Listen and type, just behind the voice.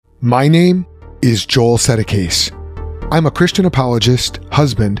My name is Joel Settecase. I'm a Christian apologist,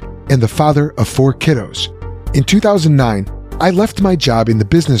 husband, and the father of 4 kiddos. In 2009, I left my job in the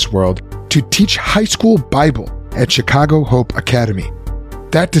business world to teach high school Bible at Chicago Hope Academy.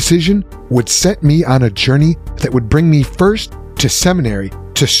 That decision would set me on a journey that would bring me first to seminary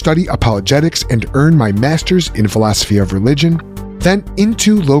to study apologetics and earn my master's in philosophy of religion, then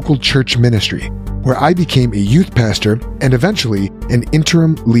into local church ministry, where I became a youth pastor and eventually an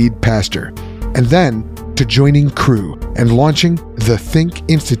interim lead pastor, and then to joining Cru and launching the Think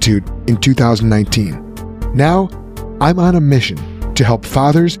Institute in 2019. Now, I'm on a mission to help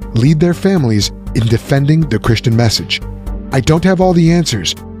fathers lead their families in defending the Christian message. I don't have all the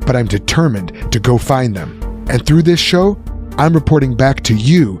answers, but I'm determined to go find them. And through this show, I'm reporting back to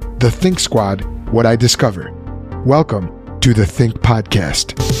you, the Think Squad, what I discover. Welcome to the Think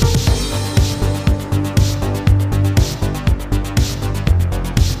Podcast.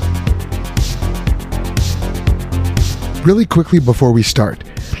 Really quickly before we start,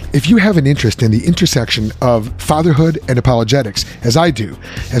 if you have an interest in the intersection of fatherhood and apologetics, as I do,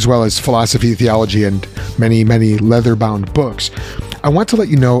 as well as philosophy, theology, and many, many leather-bound books, I want to let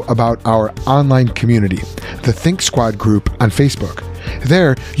you know about our online community, the Think Squad group on Facebook.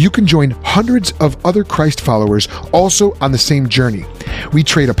 There, you can join hundreds of other Christ followers also on the same journey. We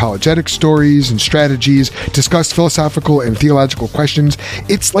trade apologetic stories and strategies, discuss philosophical and theological questions.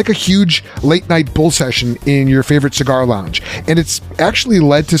 It's like a huge late-night bull session in your favorite cigar lounge, and it's actually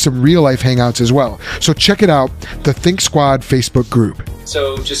led to some real-life hangouts as well. So check it out, the Think Squad Facebook group.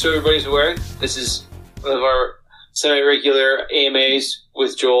 So just so everybody's aware, this is one of our semi-regular AMAs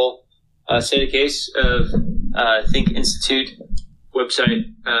with Joel Settecase of Think Institute website.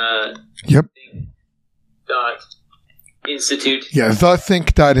 Yep. Think.institute. Yeah,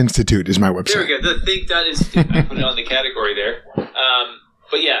 thethink.institute is my website. There we go, thethink.institute. I put it on the category there.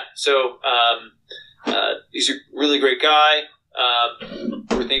 But yeah, so he's a really great guy.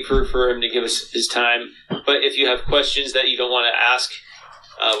 We're thankful for him to give us his time. But if you have questions that you don't want to ask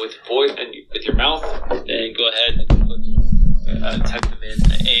with your voice and with your mouth, then go ahead and type them in.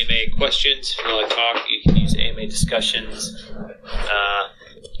 AMA questions. If you want to talk, you can use AMA discussions.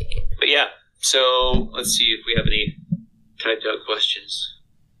 But yeah, so let's see if we have any typed out questions.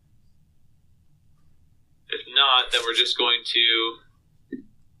 If not, then we're just going to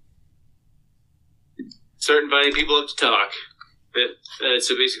start inviting people up to talk.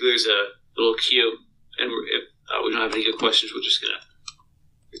 So basically there's a little queue, and if we don't have any good questions, we're just going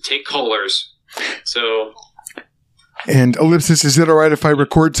to take callers. So... And Ellipsis, is it all right if I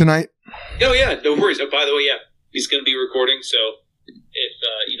record tonight? Oh, yeah, no worries. Oh, by the way, yeah, he's going to be recording, so if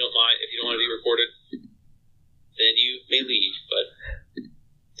you don't mind, if you don't want to be recorded, then you may leave. But,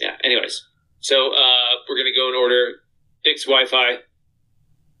 yeah, anyways. So, we're going to go in order. Fix Wi-Fi.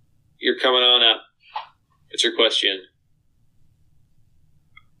 You're coming on up. What's your question?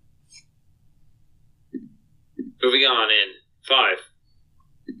 Moving on in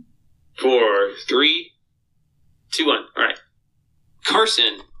 5, 4, 3, 2, 1. All right.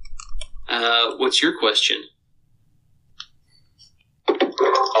 Carson, what's your question?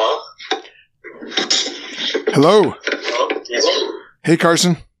 Hello? Hello. Hello? Yes. Hey,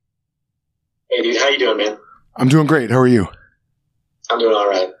 Carson. Hey, dude. How you doing, man? I'm doing great. How are you? I'm doing all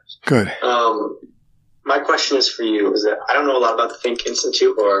right. Good. My question is for you. Is that I don't know a lot about the Think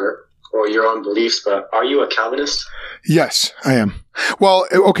Institute or your own beliefs, but are you a Calvinist? Yes, I am. Well,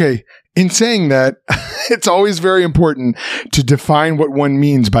 okay. In saying that, it's always very important to define what one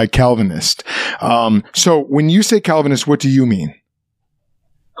means by Calvinist. So when you say Calvinist, what do you mean?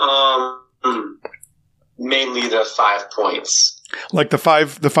 Mainly the 5 points. Like the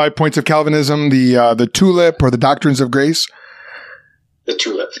five points of Calvinism, the tulip or the doctrines of grace? The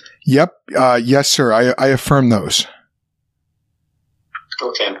tulip. Yep. Yes, sir. I affirm those.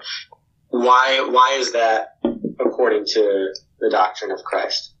 Okay. Why is that according to the doctrine of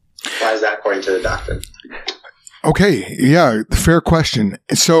Christ? Why is that according to the doctrine? Okay. Yeah. Fair question.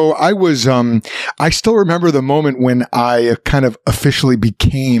 So I was, I still remember the moment when I kind of officially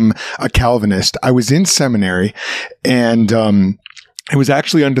became a Calvinist. I was in seminary, and, it was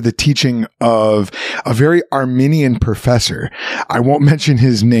actually under the teaching of a very Arminian professor. I won't mention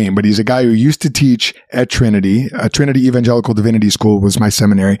his name, but he's a guy who used to teach at Trinity. Trinity Evangelical Divinity School was my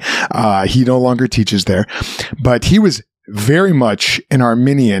seminary. He no longer teaches there, but he was very much an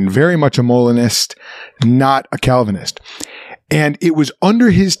Arminian, very much a Molinist, not a Calvinist. And it was under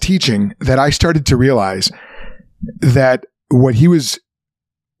his teaching that I started to realize that what he was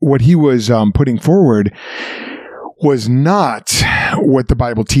putting forward was not what the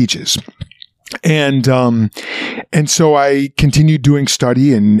Bible teaches. And so I continued doing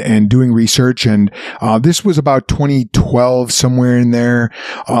study and doing research. And, this was about 2012, somewhere in there.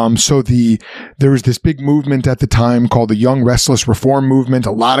 So there was this big movement at the time called the Young Restless Reform Movement.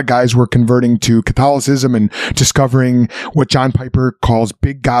 A lot of guys were converting to Catholicism and discovering what John Piper calls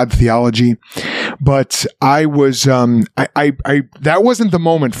big God theology. But I was, that wasn't the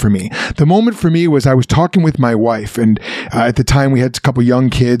moment for me. The moment for me was I was talking with my wife, and at the time we had a couple young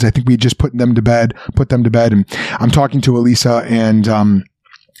kids. I think we had just put them to bed, and I'm talking to Elisa, and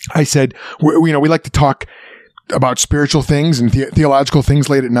I said, we like to talk about spiritual things and theological things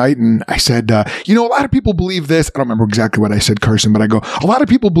late at night. And I said, a lot of people believe this. I don't remember exactly what I said, Carson, but I go, a lot of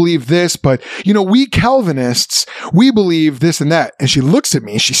people believe this, but we Calvinists, we believe this and that. And she looks at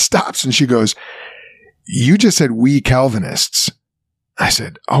me, she stops, and she goes, "You just said we Calvinists." I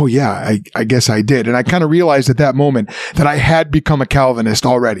said, "Oh yeah, I guess I did." And I kind of realized at that moment that I had become a Calvinist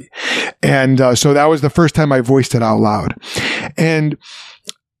already. And so that was the first time I voiced it out loud. And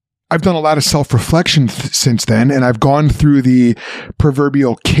I've done a lot of self-reflection since then, and I've gone through the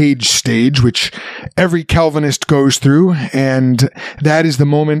proverbial cage stage, which every Calvinist goes through. And that is the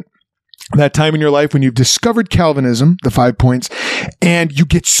moment, that time in your life when you've discovered Calvinism, the 5 points, and you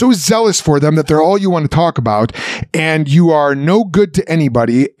get so zealous for them that they're all you want to talk about, and you are no good to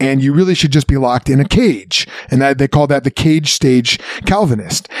anybody, and you really should just be locked in a cage. And that they call that the cage stage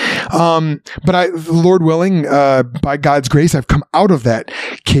Calvinist. But Lord willing, by God's grace, I've come out of that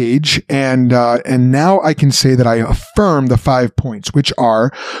cage, and now I can say that I affirm the 5 points, which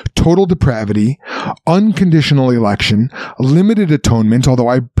are total depravity, unconditional election, limited atonement, although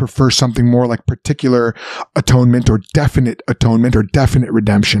I prefer something more like particular atonement or definite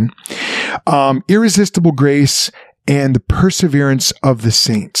redemption, irresistible grace, and the perseverance of the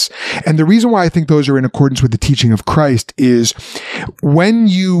saints. And the reason why I think those are in accordance with the teaching of Christ is when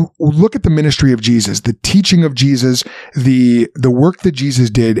you look at the ministry of Jesus, the teaching of Jesus, the work that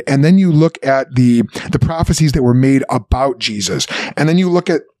Jesus did, and then you look at the prophecies that were made about Jesus, and then you look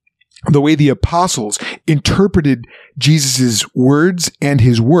at the way the apostles interpreted Jesus' words and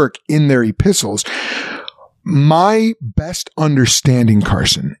his work in their epistles, my best understanding,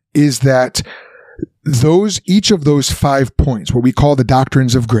 Carson, is that each of those 5 points, what we call the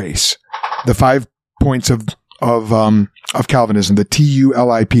doctrines of grace, the 5 points of Calvinism, the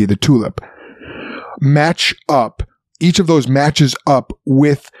TULIP, the tulip, match up. Each of those matches up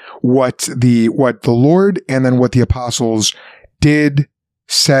with what the Lord and then what the apostles did,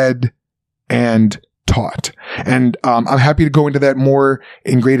 said, and taught. And I'm happy to go into that more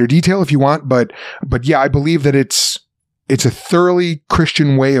in greater detail if you want, but yeah, I believe that it's a thoroughly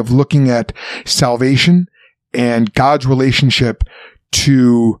Christian way of looking at salvation and God's relationship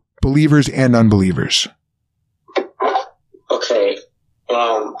to believers and unbelievers. Okay.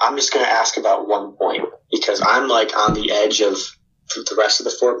 I'm just going to ask about 1 point because I'm like on the edge of the rest of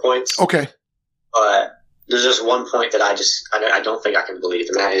the 4 points. Okay. But there's just 1 point that I don't think I can believe,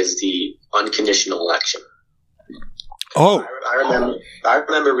 and that is the unconditional election. Oh, I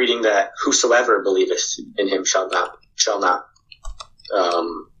remember reading that whosoever believeth in him shall not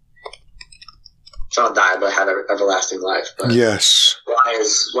die but have everlasting life. But yes.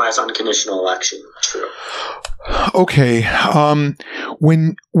 Why is unconditional election true? Okay.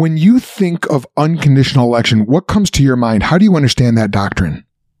 When you think of unconditional election, what comes to your mind? How do you understand that doctrine?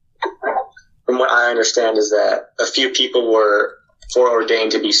 From what I understand is that a few people were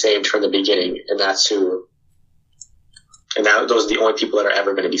foreordained to be saved from the beginning, and those are the only people that are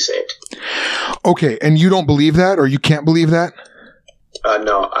ever going to be saved. Okay, and you don't believe that, or you can't believe that?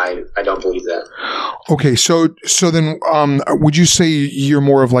 No, I don't believe that. Okay, so then would you say you're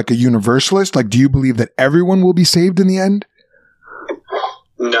more of like a universalist? Like, do you believe that everyone will be saved in the end?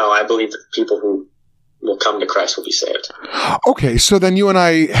 No, I believe that people who will come to Christ will be saved. Okay, so then you and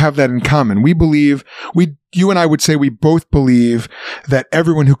I have that in common. You and I would say we both believe that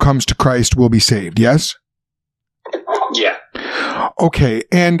everyone who comes to Christ will be saved, yes? Yeah. Okay,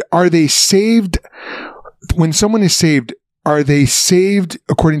 and are they saved, when someone is saved, are they saved,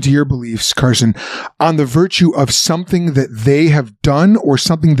 according to your beliefs, Carson, on the virtue of something that they have done or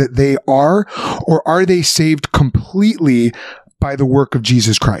something that they are, or are they saved completely by the work of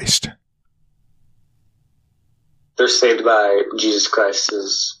Jesus Christ? They're saved by Jesus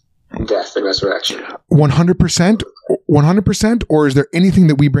Christ's death and resurrection. 100%? 100%? Or is there anything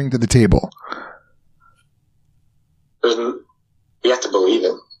that we bring to the table? You have to believe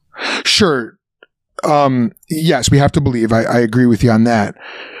it. Sure. Yes, we have to believe. I agree with you on that.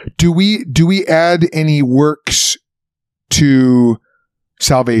 Do we add any works to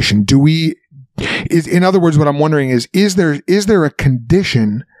salvation? In other words, what I'm wondering is there a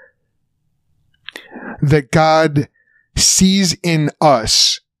condition that God sees in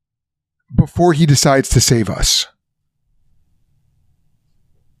us before he decides to save us?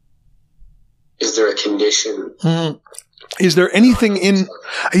 Is there a condition? Is there anything in...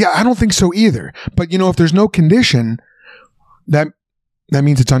 Yeah, I don't think so either. But, if there's no condition, that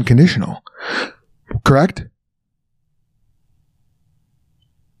means it's unconditional. Correct?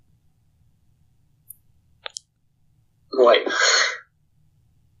 Right.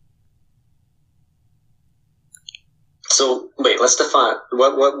 So, wait, let's define...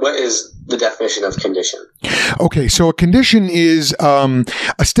 What is the definition of condition? Okay, so a condition is a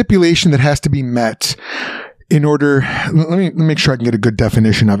stipulation that has to be met in order. Let me make sure I can get a good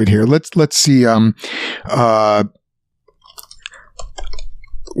definition of it here. Let's see. While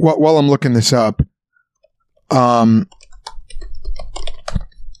I'm looking this up,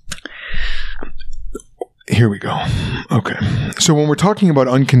 here we go. Okay. So when we're talking about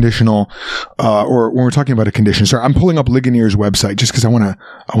unconditional, or when we're talking about a condition, sorry, I'm pulling up Ligonier's website just because I want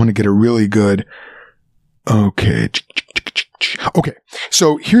to get a really good. Okay.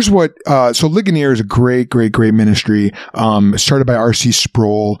 So here's what, so Ligonier is a great ministry, started by R.C.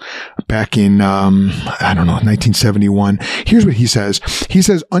 Sproul back in, 1971. Here's what he says. He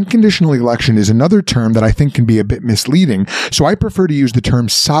says, unconditional election is another term that I think can be a bit misleading. So I prefer to use the term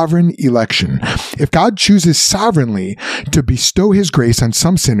sovereign election. If God chooses sovereignly to bestow his grace on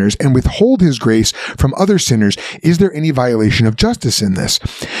some sinners and withhold his grace from other sinners, is there any violation of justice in this?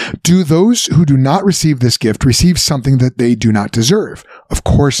 Do those who do not receive this gift receive something that they do not deserve? Of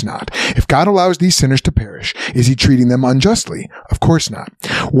course not. If God allows these sinners to perish, is he treating them unjustly? Of course not.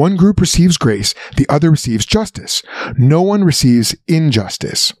 One group receives grace, the other receives justice. No one receives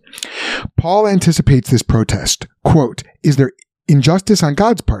injustice. Paul anticipates this protest. Quote, is there injustice on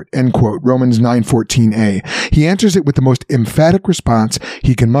God's part? End quote. Romans 9:14a. He answers it with the most emphatic response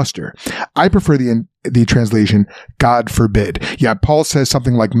he can muster. I prefer the translation, God forbid. Yeah, Paul says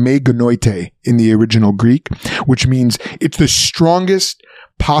something like me genoite in the original Greek, which means it's the strongest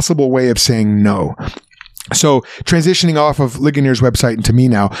possible way of saying no. So transitioning off of Ligonier's website into me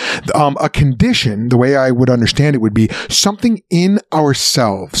now, a condition, the way I would understand it would be something in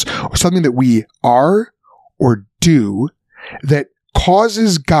ourselves or something that we are or do that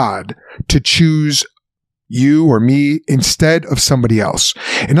causes God to choose you or me instead of somebody else.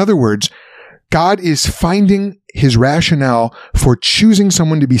 In other words, God is finding his rationale for choosing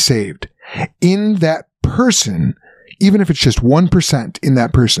someone to be saved in that person, even if it's just 1% in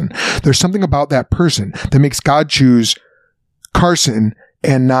that person. There's something about that person that makes God choose Carson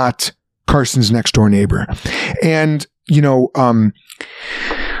and not Carson's next door neighbor. And, the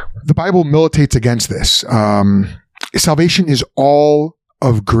Bible militates against this. Salvation is all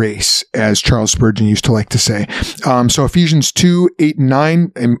of grace, as Charles Spurgeon used to like to say. So Ephesians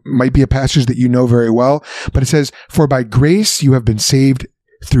 2:8-9, it might be a passage that you know very well, but it says, for by grace you have been saved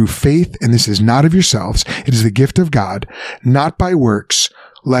through faith, and this is not of yourselves. It is the gift of God, not by works,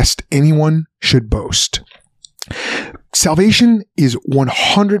 lest anyone should boast. Salvation is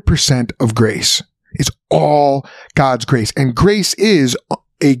 100% of grace. It's all God's grace. And grace is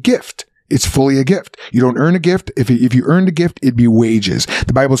a gift. It's fully a gift. You don't earn a gift. If you earned a gift, it'd be wages.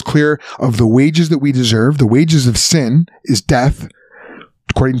 The Bible's clear of the wages that we deserve. The wages of sin is death,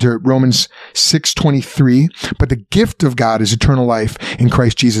 according to Romans 6:23. But the gift of God is eternal life in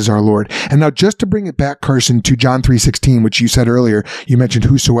Christ Jesus our Lord. And now just to bring it back, Carson, to John 3:16, which you said earlier, you mentioned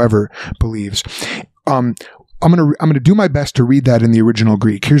whosoever believes. I'm going to do my best to read that in the original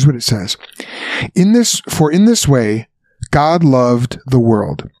Greek. Here's what it says. In this way, God loved the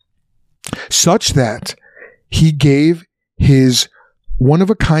world, such that he gave his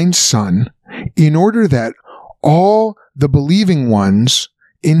one-of-a-kind Son, in order that all the believing ones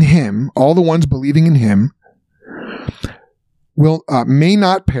in him, all the ones believing in him, may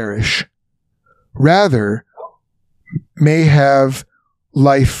not perish, rather may have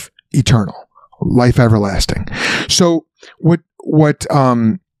life eternal, life everlasting. So what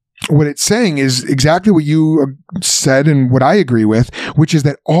it's saying is exactly what you said and what I agree with, which is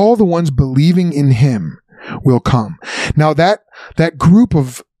that all the ones believing in him will come. Now that group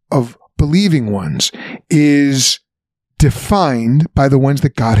of believing ones is defined by the ones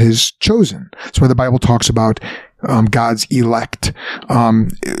that God has chosen. That's why the Bible talks about God's elect.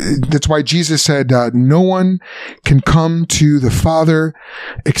 That's why Jesus said, no one can come to the Father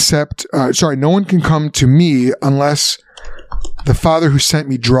no one can come to me unless the Father who sent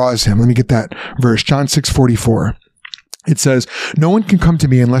me draws him. Let me get that verse. John 6:44. It says, no one can come to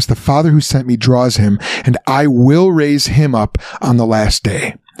me unless the Father who sent me draws him, and I will raise him up on the last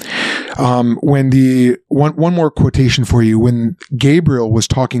day. When one more quotation for you, when Gabriel was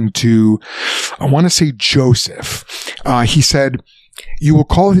talking to, I want to say Joseph, he said, "You will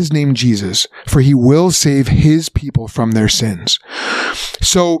call his name Jesus, for he will save his people from their sins."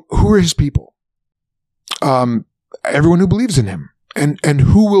 So who are his people? Everyone who believes in him. And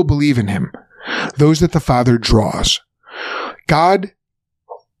who will believe in him? Those that the Father draws. God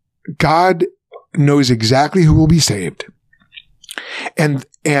knows exactly who will be saved. And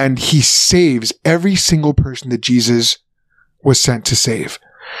he saves every single person that Jesus was sent to save.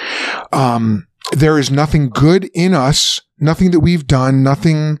 There is nothing good in us, nothing that we've done,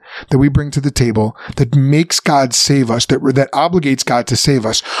 nothing that we bring to the table that makes God save us, that obligates God to save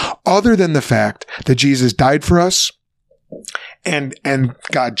us, other than the fact that Jesus died for us and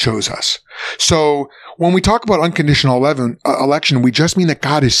God chose us. So when we talk about unconditional election, we just mean that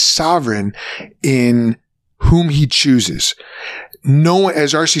God is sovereign in whom he chooses. No,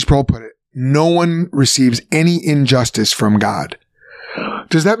 as R.C. Sproul put it, no one receives any injustice from God.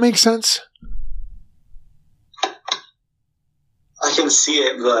 Does that make sense? I can see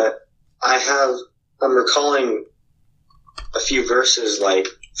it, but I'm recalling a few verses like,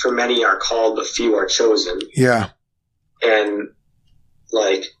 "For many are called, but few are chosen." Yeah. And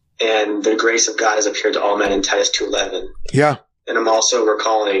the grace of God has appeared to all men in Titus 2:11. Yeah. And I'm also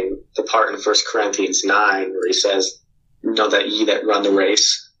recalling the part in 1 Corinthians 9 where he says, "Know that ye that run the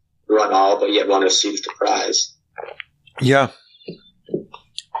race, run all, but yet one receives the prize." Yeah.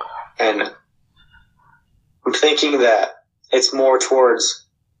 And I'm thinking that it's more towards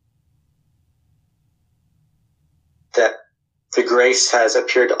that the grace has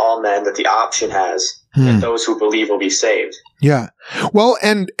appeared to all men, that the option has, that those who believe will be saved. Yeah. Well,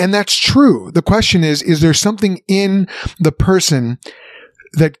 and that's true. The question is there something in the person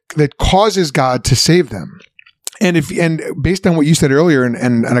that causes God to save them? And based on what you said earlier,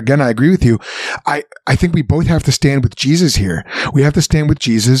 and again, I agree with you, I think we both have to stand with Jesus here. We have to stand with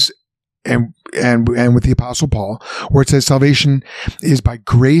Jesus and with the Apostle Paul, where it says salvation is by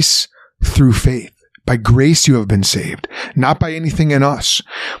grace through faith. By grace you have been saved, not by anything in us.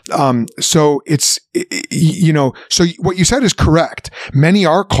 So it's, so what you said is correct. Many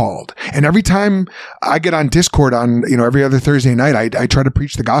are called. And every time I get on Discord on, every other Thursday night, I try to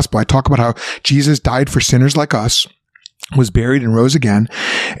preach the gospel. I talk about how Jesus died for sinners like us, was buried and rose again.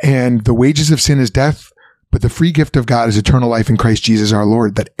 And the wages of sin is death, but the free gift of God is eternal life in Christ Jesus our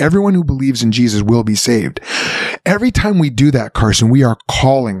Lord, that everyone who believes in Jesus will be saved. Every time we do that, Carson, we are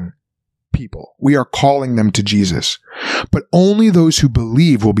calling people. We are calling them to Jesus. But only those who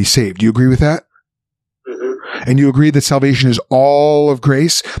believe will be saved. Do you agree with that? Mm-hmm. And you agree that salvation is all of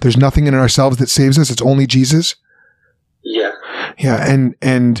grace? There's nothing in ourselves that saves us. It's only Jesus? Yeah. Yeah.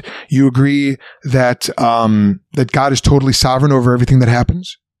 And you agree that, that God is totally sovereign over everything that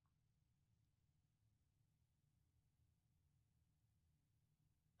happens?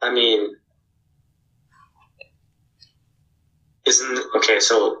 I mean,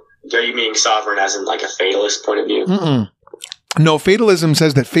 so are you meaning sovereign as in like a fatalist point of view? Mm-mm. No, fatalism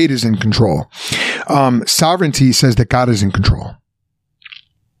says that fate is in control. Sovereignty says that God is in control.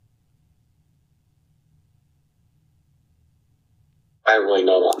 I don't really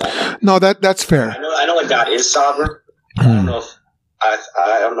know about that. No, that's fair. I know that God is sovereign. I don't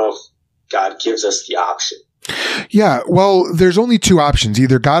know if God gives us the option. Yeah, well, there's only two options.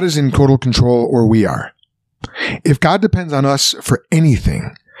 Either God is in total control or we are. If God depends on us for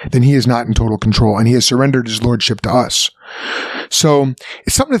anything, then he is not in total control, and he has surrendered his lordship to us. So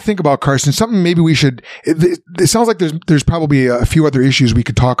it's something to think about, Carson. Something maybe we should. It sounds like there's probably a few other issues we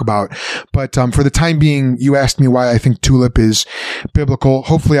could talk about, but for the time being, you asked me why I think tulip is biblical.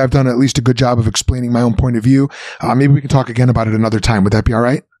 Hopefully, I've done at least a good job of explaining my own point of view. Maybe we can talk again about it another time. Would that be all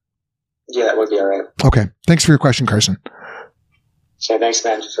right? Yeah, that would be all right. Okay. Thanks for your question, Carson. So thanks,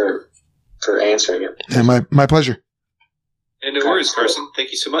 man, for answering it. And my pleasure. And no worries, Carson.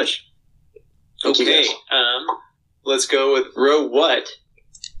 Thank you so much. Thank you, Okay, guys. let's go with Bro What.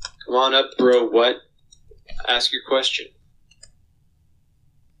 Come on up, Bro What. Ask your question.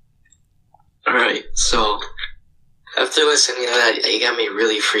 Alright, so after listening to that, you got me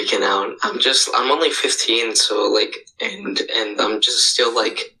really freaking out. I'm only 15, so and I'm just still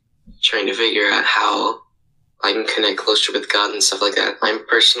trying to figure out how I can connect closer with God and stuff like that. I'm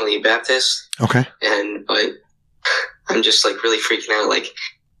personally Baptist. Okay. But I'm just really freaking out.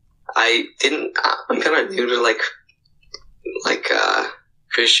 I'm kind of new to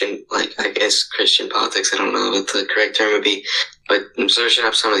Christian, I guess Christian politics. I don't know what the correct term would be, but I'm searching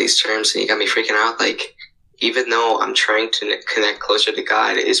up some of these terms and you got me freaking out. Even though I'm trying to connect closer to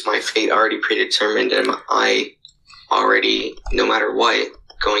God, is my fate already predetermined? Am I already, no matter what,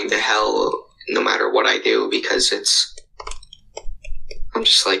 going to hell no matter what I do because I'm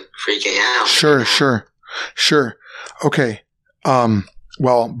just like freaking out. Sure. Okay.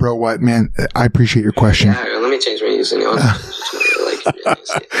 Well, bro, what, man? I appreciate your question. Yeah, let me change my username.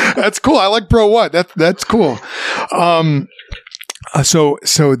 That's cool. I like bro what. That's cool. So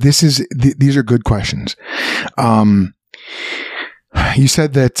these are good questions. You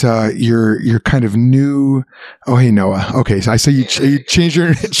said that you're kind of new. Oh, hey Noah. Okay, so I say you change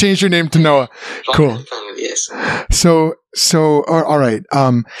your name to Noah. Cool. Yes. So all right.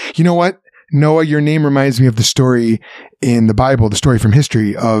 You know what, Noah? Your name reminds me of the story in the Bible, the story from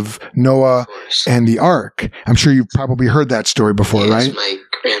history of Noah and the Ark. I'm sure you've probably heard that story before, yes, right? My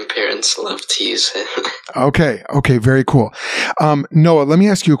grandparents love to use it. Okay, very cool. Noah, let me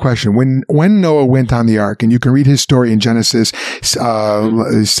ask you a question. When Noah went on the Ark, and you can read his story in Genesis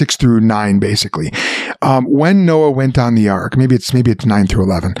 6 through 9, basically. When Noah went on the Ark, maybe it's 9 through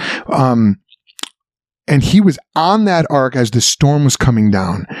 11. And he was on that Ark as the storm was coming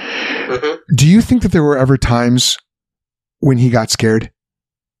down. Mm-hmm. Do you think that there were ever times when he got scared?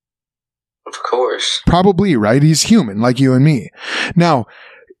 Of course. Probably, right? He's human, like you and me. Now,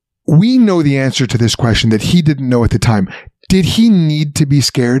 we know the answer to this question that he didn't know at the time. Did he need to be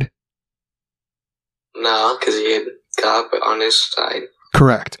scared? No, because he had God on his side.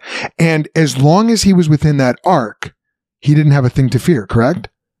 Correct. And as long as he was within that Ark, he didn't have a thing to fear, correct?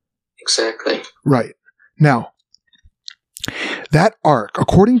 Exactly. Right. Now, that Ark,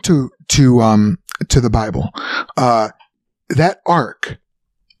 according to the Bible, that Ark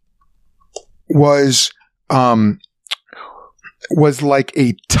was like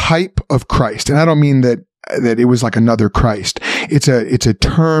a type of Christ. And I don't mean that it was like another Christ. It's a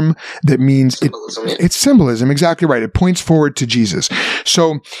term that means symbolism, it's symbolism. Exactly right. It points forward to Jesus.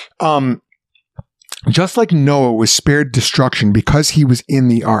 So, just like Noah was spared destruction because he was in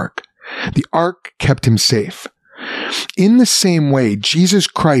the Ark kept him safe. In the same way, Jesus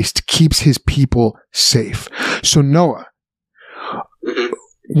Christ keeps his people safe. So Noah, mm-hmm.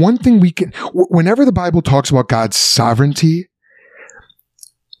 One thing whenever the Bible talks about God's sovereignty,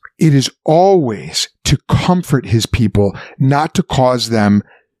 it is always to comfort his people, not to cause them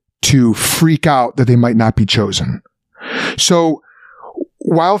to freak out that they might not be chosen. So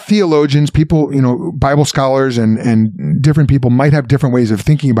while theologians, people, Bible scholars and different people might have different ways of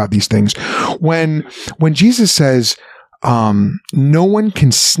thinking about these things, when Jesus says, no one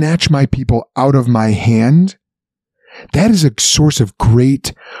can snatch my people out of my hand, that is a source of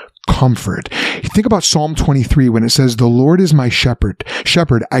great comfort. You think about Psalm 23 when it says, the Lord is my shepherd,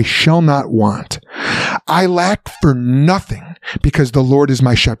 I shall not want. I lack for nothing because the Lord is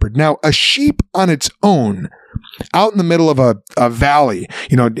my shepherd. Now, a sheep on its own, out in the middle of a valley,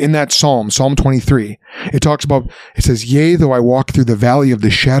 in that Psalm 23, it says, yea, though I walk through the valley of the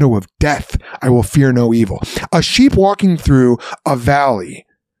shadow of death, I will fear no evil. A sheep walking through a valley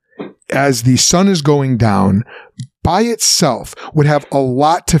as the sun is going down by itself would have a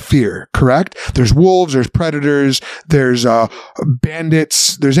lot to fear, correct? There's wolves, there's predators, there's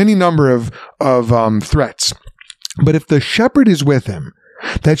bandits, there's any number of threats. But if the shepherd is with him,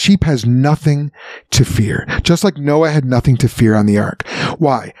 that sheep has nothing to fear, just like Noah had nothing to fear on the Ark.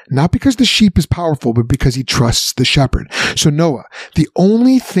 Why? Not because the sheep is powerful, but because he trusts the shepherd. So Noah, the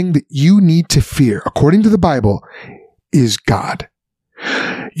only thing that you need to fear, according to the Bible, is God.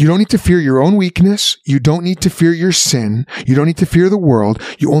 You don't need to fear your own weakness. You don't need to fear your sin. You don't need to fear the world.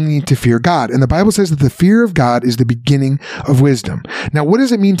 You only need to fear God. And the Bible says that the fear of God is the beginning of wisdom. Now, what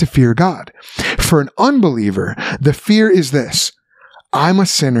does it mean to fear God? For an unbeliever, the fear is this: I'm a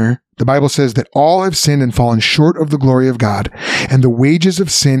sinner. The Bible says that all have sinned and fallen short of the glory of God, and the wages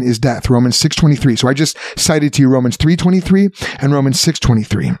of sin is death. Romans 6:23. So I just cited to you Romans 3:23 and Romans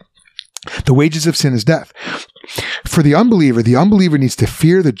 6:23. The wages of sin is death. For the unbeliever needs to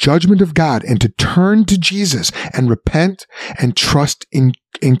fear the judgment of God and to turn to Jesus and repent and trust in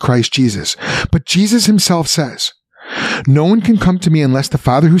Christ Jesus. But Jesus himself says, no one can come to me unless the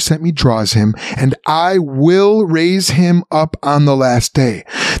Father who sent me draws him, and I will raise him up on the last day.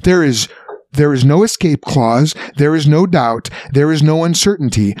 There is no escape clause. There is no doubt. There is no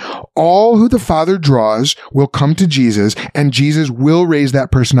uncertainty. All who the Father draws will come to Jesus, and Jesus will raise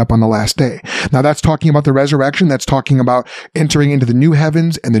that person up on the last day. Now, that's talking about the resurrection. That's talking about entering into the new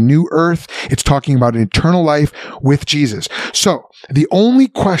heavens and the new earth. It's talking about an eternal life with Jesus. So, the only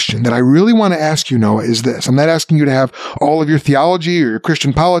question that I really want to ask you, Noah, is this. I'm not asking you to have all of your theology or your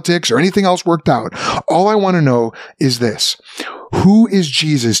Christian politics or anything else worked out. All I want to know is this. Who is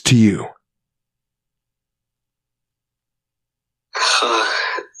Jesus to you?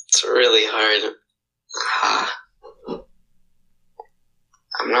 It's really hard.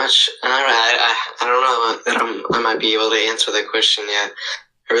 I'm not sure. I don't know that I might be able to answer that question yet.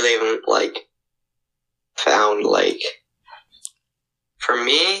 I really haven't, like, found, like, for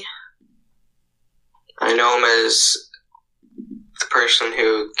me, I know him as the person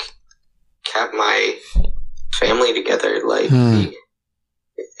who kept my family together. Like,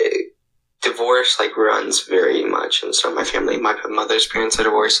 divorce, like, runs very much, and so my family, my mother's parents are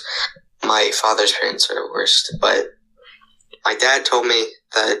divorced, my father's parents are divorced, but my dad told me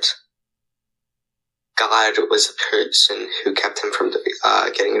that God was the person who kept him from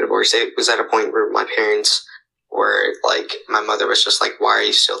getting a divorce. It was at a point where my parents were, like, my mother was just like, why are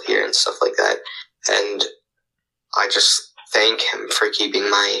you still here, and stuff like that, and I just thank him for keeping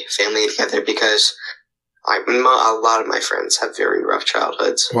my family together, because a lot of my friends have very rough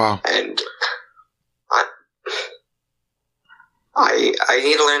childhoods. Wow. And I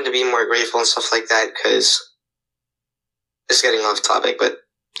need to learn to be more grateful and stuff like that, because it's getting off topic, but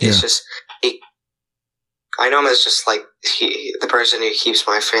it's just, I know him as just, like, the person who keeps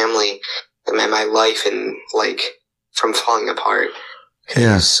my family and my life and, like, from falling apart.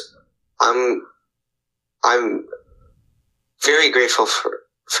 Yes. I'm very grateful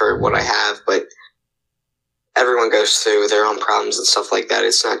for what I have, but everyone goes through their own problems and stuff like that.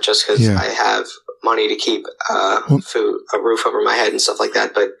 It's not just because I have money to keep food, a roof over my head and stuff like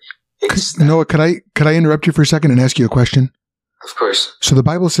that, but it's... Noah, could I interrupt you for a second and ask you a question? Of course. So the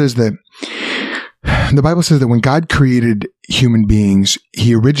Bible says that when God created human beings,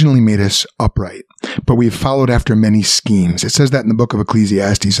 he originally made us upright, but we've followed after many schemes. It says that in the book of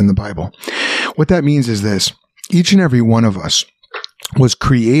Ecclesiastes in the Bible. What that means is this: each and every one of us was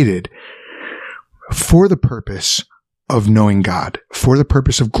created for the purpose of knowing God, for the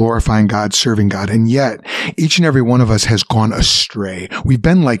purpose of glorifying God, serving God. And yet, each and every one of us has gone astray. We've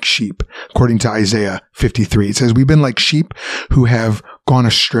been like sheep, according to Isaiah 53. It says, we've been like sheep who have gone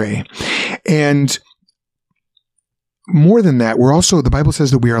astray. And more than that, the Bible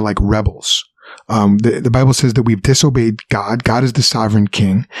says that we are like rebels. The Bible says that we've disobeyed God. God is the sovereign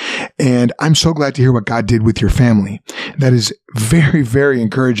king. And I'm so glad to hear what God did with your family. That is very, very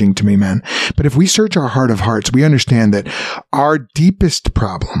encouraging to me, man. But if we search our heart of hearts, we understand that our deepest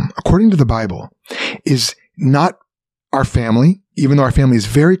problem, according to the Bible, is not our family, even though our family is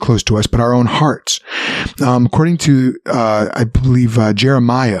very close to us, but our own hearts. According to, I believe,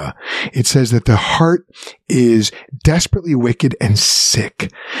 Jeremiah, it says that the heart is desperately wicked and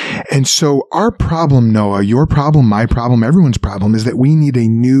sick. And so our problem, Noah, your problem, my problem, everyone's problem, is that we need a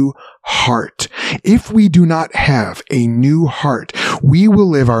new heart. If we do not have a new heart, we will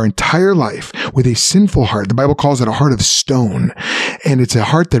live our entire life with a sinful heart. The Bible calls it a heart of stone. And it's a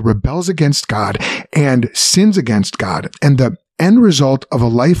heart that rebels against God and sins against God. And the end result of a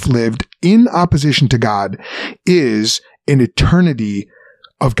life lived in opposition to God is an eternity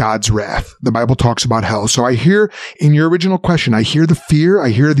of God's wrath. The Bible talks about hell. So I hear in your original question, I hear the fear, I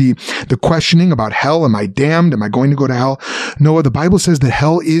hear the questioning about hell. Am I damned? Am I going to go to hell? Noah, the Bible says that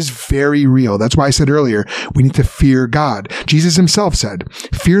hell is very real. That's why I said earlier, we need to fear God. Jesus himself said,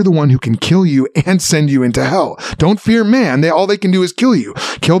 fear the one who can kill you and send you into hell. Don't fear man. All they can do is kill you.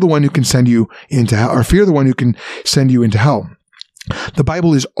 Kill the one who can send you into hell, or fear the one who can send you into hell. The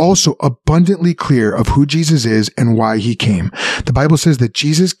Bible is also abundantly clear of who Jesus is and why he came. The Bible says that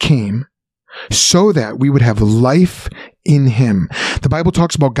Jesus came so that we would have life in him. The Bible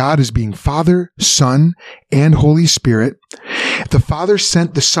talks about God as being Father, Son, and Holy Spirit. The Father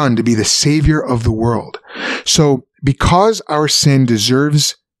sent the Son to be the Savior of the world. So because our sin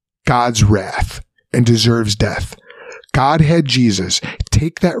deserves God's wrath and deserves death, God had Jesus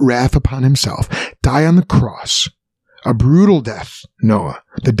take that wrath upon himself, die on the cross. A brutal death, Noah,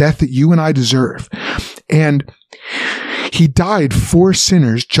 the death that you and I deserve. And he died for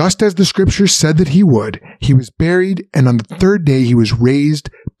sinners, just as the scriptures said that he would. He was buried, and on the third day, he was raised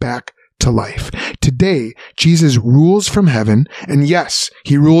back to life. Today, Jesus rules from heaven, and yes,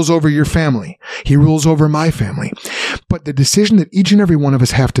 he rules over your family. He rules over my family. But the decision that each and every one of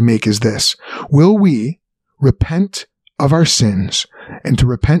us have to make is this: will we repent of our sins? And to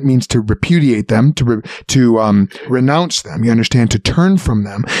repent means to repudiate them, to renounce them. You understand? To turn from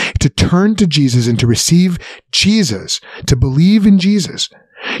them, to turn to Jesus and to receive Jesus, to believe in Jesus,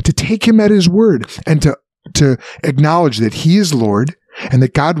 to take him at his word, and to acknowledge that he is Lord and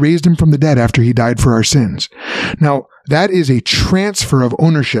that God raised him from the dead after he died for our sins. Now, that is a transfer of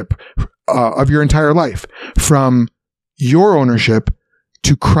ownership of your entire life from your ownership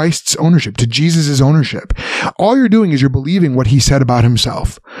to Christ's ownership, to Jesus' ownership. All you're doing is you're believing what he said about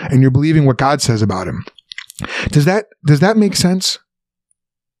himself, and you're believing what God says about him. Does that make sense?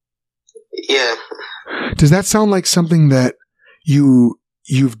 Yeah. Does that sound like something that you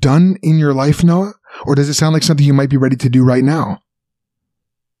you've done in your life, Noah? Or does it sound like something you might be ready to do right now?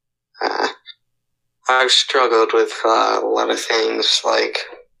 I've struggled with a lot of things. Like,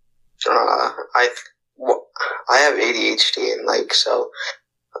 I have ADHD, and like, so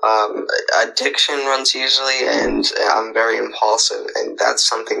addiction runs easily, and I'm very impulsive, and that's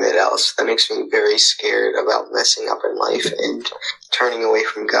something that makes me very scared about messing up in life and turning away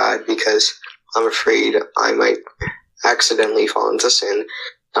from God, because I'm afraid I might accidentally fall into sin,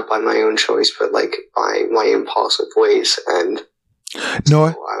 not by my own choice, but like by my impulsive ways. And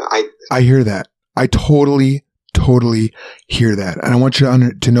Noah, so I hear that. I totally hear that. And I want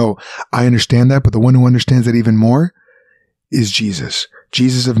you to know, I understand that, but the one who understands that even more is Jesus.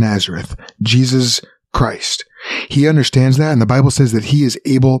 Jesus of Nazareth. Jesus Christ. He understands that, and the Bible says that he is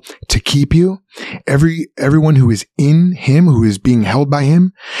able to keep you. Everyone who is in him, who is being held by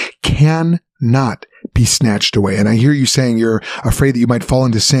him, cannot be snatched away. And I hear you saying you're afraid that you might fall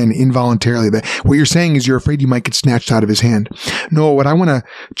into sin involuntarily. That what you're saying is you're afraid you might get snatched out of his hand. No, what I want to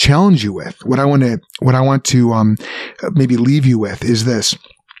challenge you with, what I want to maybe leave you with is this: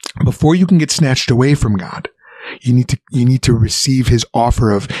 before you can get snatched away from God, you need to receive his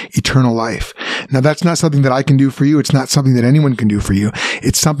offer of eternal life. Now, that's not something that I can do for you. It's not something that anyone can do for you.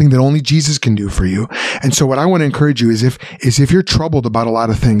 It's something that only Jesus can do for you. And so what I want to encourage you is if you're troubled about a lot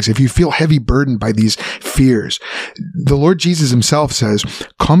of things, if you feel heavy burdened by these fears, the Lord Jesus himself says,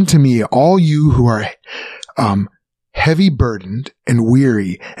 "Come to me, all you who are heavy burdened and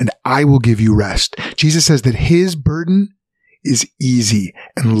weary, and I will give you rest." Jesus says that his burden is easy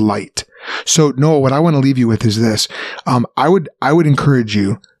and light. So Noah, what I want to leave you with is this. I would encourage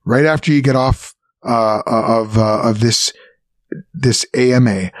you right after you get off, of this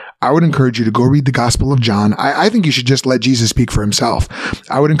AMA, I would encourage you to go read the Gospel of John. I think you should just let Jesus speak for himself.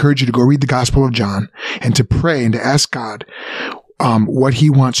 I would encourage you to go read the Gospel of John and to pray and to ask God, what he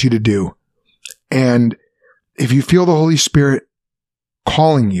wants you to do. And if you feel the Holy Spirit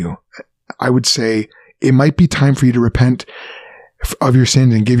calling you, I would say it might be time for you to repent of your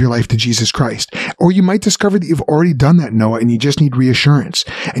sins and give your life to Jesus Christ. Or you might discover that you've already done that, Noah, and you just need reassurance.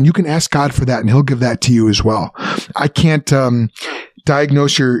 And you can ask God for that, and he'll give that to you as well. I can't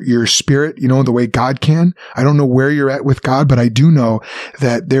diagnose your spirit, the way God can. I don't know where you're at with God, but I do know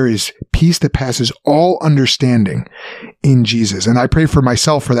that there is peace that passes all understanding in Jesus. And I pray for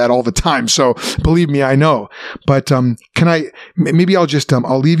myself for that all the time. So believe me, I know. But maybe I'll just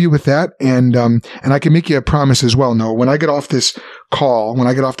I'll leave you with that, and I can make you a promise as well, Noah. When I get off this call, when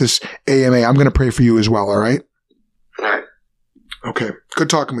I get off this AMA, I'm going to pray for you as well. All right? All right. Okay. Good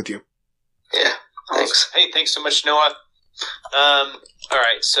talking with you. Yeah. Thanks. Hey, thanks so much, Noah. All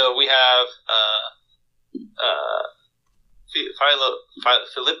right, so we have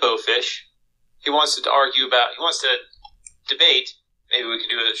Filippo Fish. He wants to debate. Maybe we can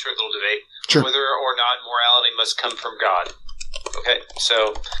do a short little debate. Sure. Whether or not morality must come from God. Okay,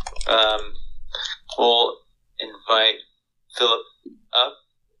 so we'll invite Philip up.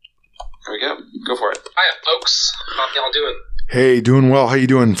 There we go. Go for it. Hiya, folks. How y'all doing? Hey, doing well. How you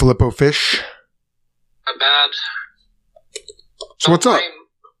doing, Filippo Fish? Not bad. So what's up?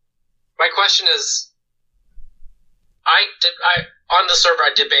 My question is, on the server I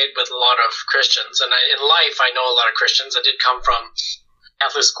debate with a lot of Christians, and in life I know a lot of Christians. I did come from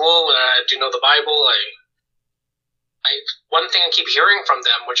Catholic school, and I do know the Bible. One thing I keep hearing from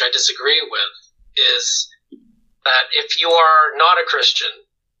them, which I disagree with, is that if you are not a Christian,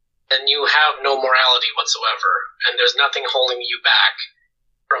 then you have no morality whatsoever, and there's nothing holding you back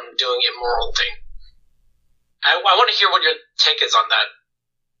from doing immoral thing. I want to hear what your take is on that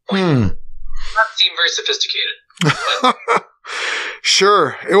point. Not seem very sophisticated.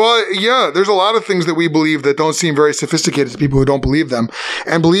 Sure. Well, yeah, there's a lot of things that we believe that don't seem very sophisticated to people who don't believe them.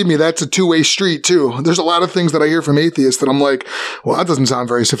 And believe me, that's a two-way street too. There's a lot of things that I hear from atheists that I'm like, well, that doesn't sound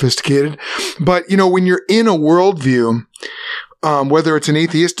very sophisticated. But, when you're in a worldview, whether it's an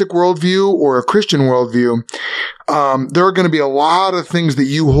atheistic worldview or a Christian worldview, there are going to be a lot of things that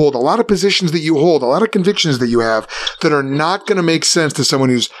you hold, a lot of positions that you hold, a lot of convictions that you have that are not going to make sense to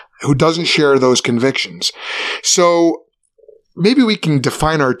someone who doesn't share those convictions. So maybe we can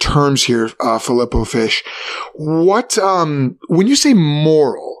define our terms here, Filippo Fish. What, when you say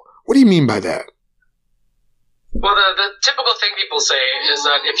moral, what do you mean by that? Well, the typical thing people say is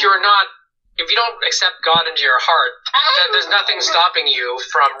that if you don't accept God into your heart, then there's nothing stopping you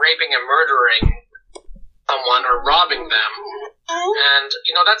from raping and murdering someone or robbing them. And,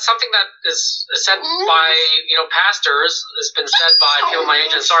 that's something that is said by, pastors. It's been said by people my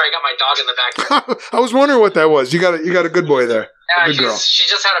age. And sorry, I got my dog in the background. I was wondering what that was. You got a good boy there. Yeah, Good girl. she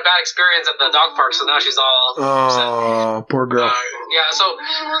just had a bad experience at the dog park, so now she's all upset. Oh, poor girl. Yeah, so,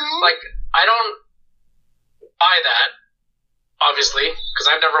 like, I don't buy that, obviously, because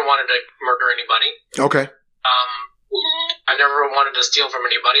I've never wanted to murder anybody. Okay. I've never wanted to steal from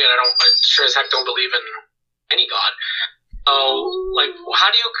anybody, and I sure as heck don't believe in any god. So, like,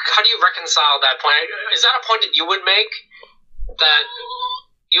 how do you reconcile that point? Is that a point that you would make, that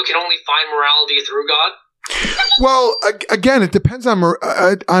you can only find morality through God? Well, again, it depends on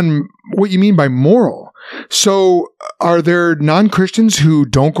what you mean by moral. So, are there non-Christians who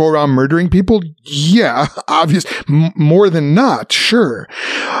don't go around murdering people? Yeah, obvious, more than not, sure.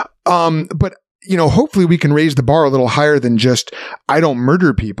 But hopefully we can raise the bar a little higher than just, I don't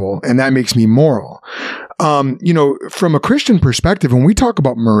murder people and that makes me moral. From a Christian perspective, when we talk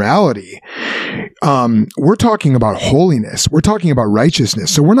about morality, we're talking about holiness. We're talking about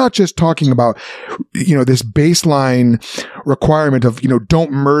righteousness. So we're not just talking about, this baseline requirement of,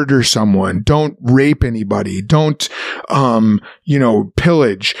 don't murder someone, don't rape anybody, don't,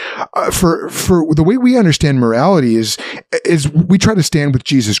 pillage. For the way we understand morality is we try to stand with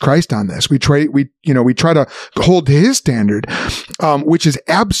Jesus Christ on this. We try to hold to his standard, which is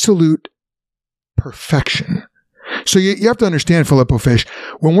absolute perfection. So you have to understand, Filippo Fish,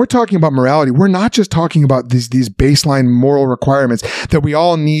 when we're talking about morality, we're not just talking about these baseline moral requirements that we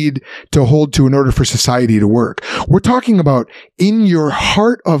all need to hold to in order for society to work. We're talking about in your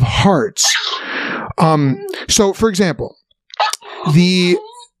heart of hearts. So for example,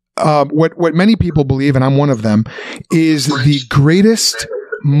 what many people believe, and I'm one of them, is the greatest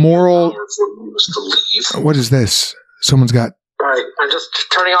moral. What is this? Someone's got. Right, I'm just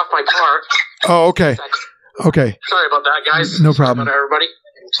turning off my car. Oh, okay. Okay. Sorry about that, guys. No problem. Sorry about everybody.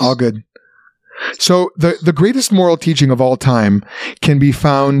 All good. So the greatest moral teaching of all time can be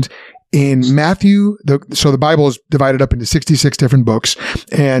found in Matthew. So the Bible is divided up into 66 different books.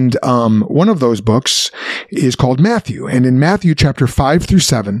 And one of those books is called Matthew. And in Matthew chapter 5 through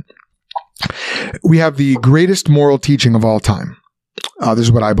 7, we have the greatest moral teaching of all time. This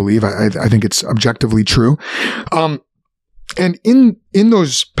is what I believe. I think it's objectively true. And in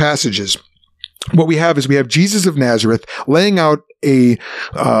those passages, what we have Jesus of Nazareth laying out a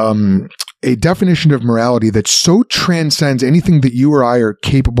definition of morality that so transcends anything that you or I are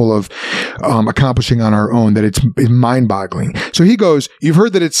capable of accomplishing on our own that it's mind-boggling. So he goes, you've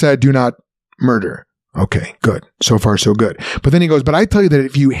heard that it said, do not murder. Okay, good. So far, so good. But then he goes, but I tell you that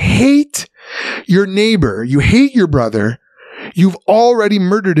if you hate your neighbor, you hate your brother, you've already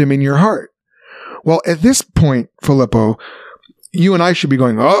murdered him in your heart. Well, at this point, Filippo, you and I should be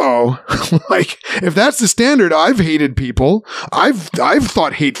going, like, if that's the standard, I've hated people. I've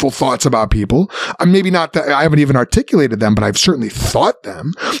thought hateful thoughts about people. Maybe not that I haven't even articulated them, but I've certainly thought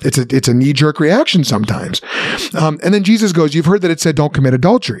them. It's a knee-jerk reaction sometimes. And then Jesus goes, you've heard that it said, don't commit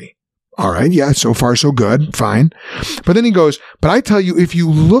adultery. All right. Yeah. So far, so good. Fine. But then he goes, but I tell you, if you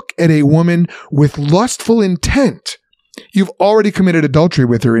look at a woman with lustful intent, you've already committed adultery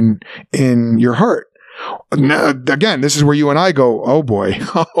with her in your heart. Now, again, this is where you and I go, oh boy,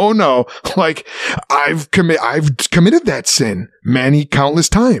 oh no, like I've committed that sin many countless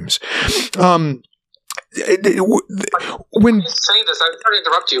times. When you say this, I'm sorry to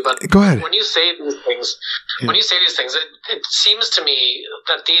interrupt you, but go ahead. When you say these things, it seems to me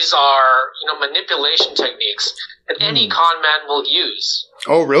that these are manipulation techniques that any con man will use.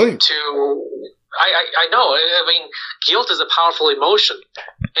 Oh, really? I know. I mean, guilt is a powerful emotion,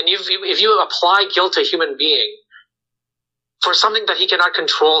 and if you apply guilt to a human being for something that he cannot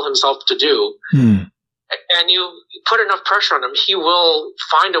control himself to do, and you put enough pressure on him, he will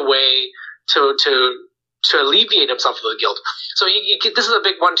find a way to alleviate himself of the guilt. So this is a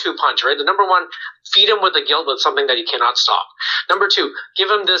big 1-2 punch, right? The number one, feed him with the guilt with something that he cannot stop. Number two, give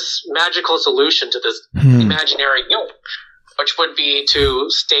him this magical solution to this imaginary guilt, which would be to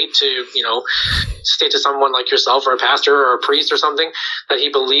state to someone like yourself or a pastor or a priest or something that he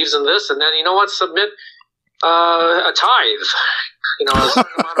believes in this, and then submit a tithe, a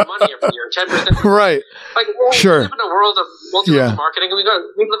certain amount of money every year, 10%. Right. Like, sure. We live in a world of multi-level marketing. We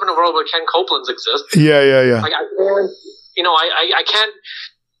live in a world where Ken Copeland's exist. Yeah. Like, I can't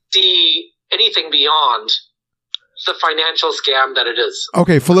see anything beyond the financial scam that it is.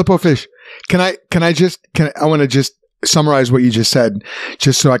 Okay, Filippo Fish, I want to just summarize what you just said,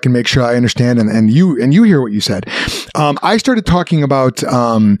 just so I can make sure I understand and you hear what you said. I started talking about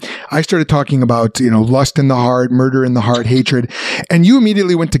lust in the heart, murder in the heart, hatred, and you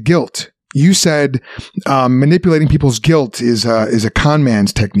immediately went to guilt. You said manipulating people's guilt is a con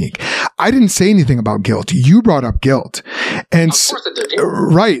man's technique. I didn't say anything about guilt. You brought up guilt, and of course it did.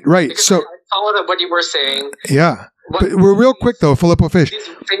 Right. Because So I followed up what you were saying. Yeah. But real quick though, Filippo Fish,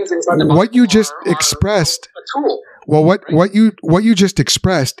 what you just expressed, a tool. well, what you just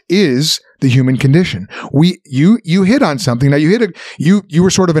expressed is the human condition. You hit on something. Now you were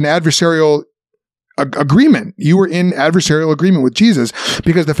sort of an adversarial agreement. You were in adversarial agreement with Jesus,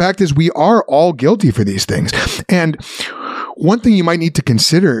 because the fact is we are all guilty for these things. And one thing you might need to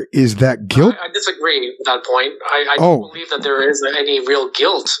consider is that guilt. I disagree with that point. I don't believe that there is any real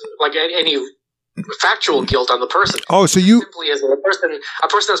guilt, like any factual guilt on the person. Oh, so you simply as a person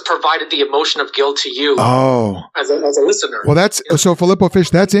has provided the emotion of guilt to you. Oh, as a listener. Well, that's so Filippo Fish.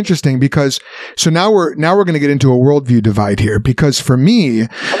 That's interesting, because so now we're going to get into a worldview divide here. Because for me,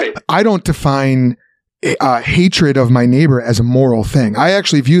 I don't define hatred of my neighbor as a moral thing. I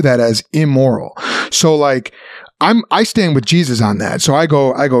actually view that as immoral. So like, I stand with Jesus on that. So I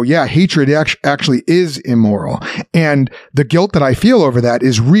go, yeah, hatred actually is immoral. And the guilt that I feel over that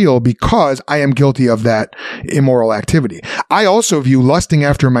is real because I am guilty of that immoral activity. I also view lusting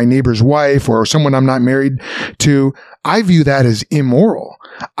after my neighbor's wife or someone I'm not married to, I view that as immoral.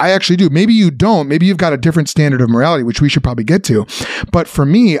 I actually do. Maybe you don't. Maybe you've got a different standard of morality, which we should probably get to. But for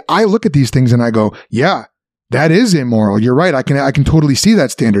me, I look at these things and I go, yeah, that is immoral. You're right. I can totally see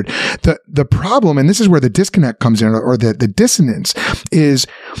that standard. The problem, and this is where the disconnect comes in, or the dissonance, is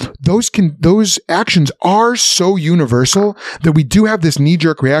those actions are so universal that we do have this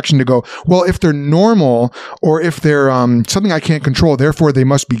knee-jerk reaction to go, well, if they're normal or if they're something I can't control, therefore they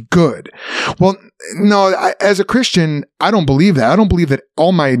must be good. Well, no, as a Christian, I don't believe that. I don't believe that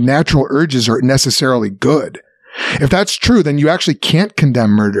all my natural urges are necessarily good. If that's true, then you actually can't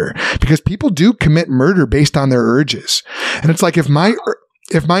condemn murder, because people do commit murder based on their urges. And it's like, if my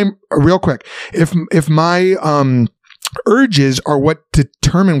urges are what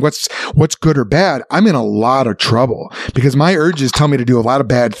determine what's good or bad, I'm in a lot of trouble, because my urges tell me to do a lot of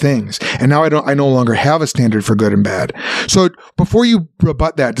bad things. And now I no longer have a standard for good and bad. So before you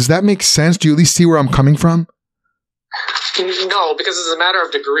rebut that, does that make sense? Do you at least see where I'm coming from? No, because it's a matter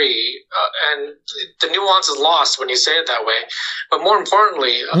of degree, and the nuance is lost when you say it that way. But more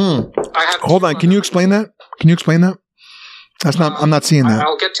importantly, I have. Hold on, can you explain that? That's not. I'm not seeing that.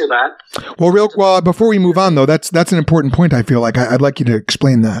 I'll get to that. Well, before we move on, though, that's an important point. I feel like I'd like you to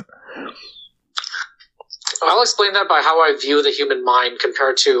explain that. I'll explain that by how I view the human mind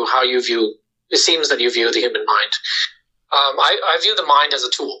compared to how you view. It seems that you view the human mind. I view the mind as a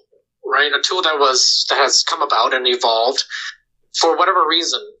tool. Right, a tool that has come about and evolved for whatever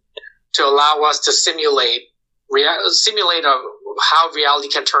reason to allow us to simulate how reality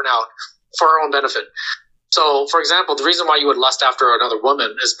can turn out for our own benefit. So, for example, the reason why you would lust after another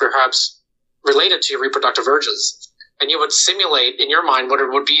woman is perhaps related to your reproductive urges, and you would simulate in your mind what it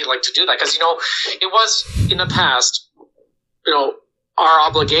would be like to do that, because it was in the past, our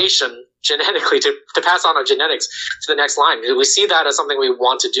obligation genetically to pass on our genetics to the next line. We see that as something we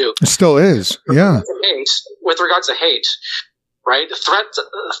want to do. It still is, yeah. With regards to hate, right?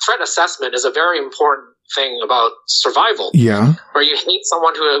 Threat assessment is a very important thing about survival. Yeah. Where you hate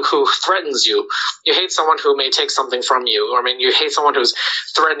someone who threatens you. You hate someone who may take something from you. Or, you hate someone who's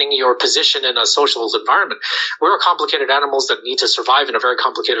threatening your position in a social environment. We're complicated animals that need to survive in a very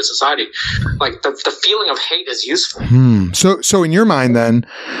complicated society. Like, the feeling of hate is useful. So in your mind, then,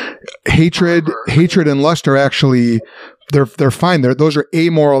 hatred and lust are actually, they're fine. Those are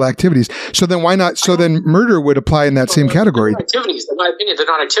amoral activities. So then why not? So then murder would apply in that same category. Activities, in my opinion, they're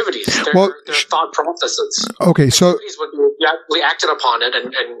not activities. They're thought processes. Okay, so activities would be actually acted upon it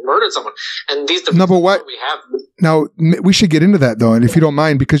and murdered someone. And these no, but what we have now, we should get into that though, and if you don't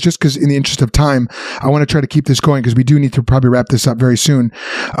mind, because in the interest of time, I want to try to keep this going, because we do need to probably wrap this up very soon.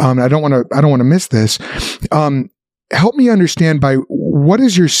 I don't want to miss this. Help me understand, by what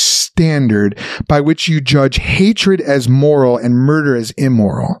is your standard by which you judge hatred as moral and murder as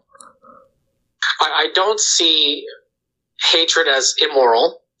immoral? I don't see hatred as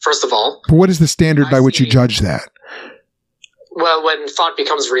immoral, first of all. But what is the standard by which you judge that? Well, when thought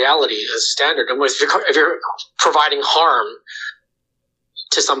becomes reality as standard, and if you're providing harm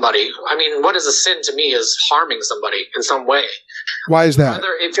to somebody, what is a sin to me is harming somebody in some way. Why is that?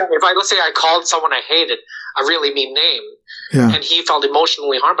 If let's say I called someone I hated a really mean name, and he felt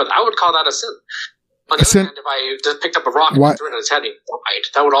emotionally harmed by that, I would call that a sin. On the other hand, if I just picked up a rock and threw it at his head and he died,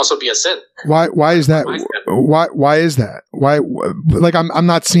 that would also be a sin. Why is that? Why is that? Why? Like, I'm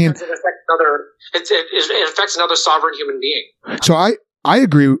not seeing. It affects another sovereign human being. So I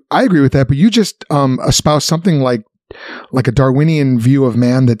agree with that, but you just espouse something like a Darwinian view of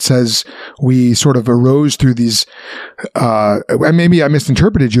man that says we sort of arose through these, maybe I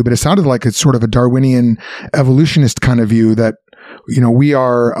misinterpreted you, but it sounded like it's sort of a Darwinian evolutionist kind of view that, we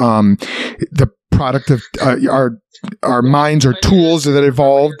are, product of our minds or tools that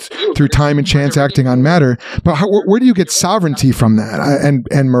evolved through time and chance acting on matter. But where do you get sovereignty from that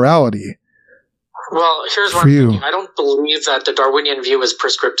and morality? Well, here's what I don't believe that the Darwinian view is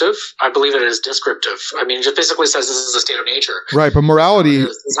prescriptive. I believe that it is descriptive. I mean, it just basically says this is the state of nature. Right, but morality,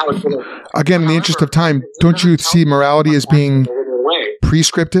 again, in the interest of time, don't you see morality as being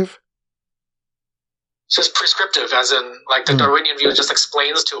prescriptive? It's just prescriptive, as in, like, the Darwinian view just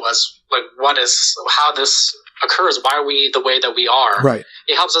explains to us, like, how this occurs, why are we the way that we are. Right.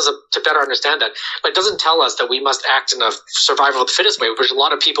 It helps us to better understand that. But it doesn't tell us that we must act in a survival of the fittest way, which a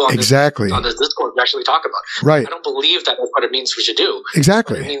lot of people on this Discord actually talk about. Right. I don't believe that that's what it means we should do.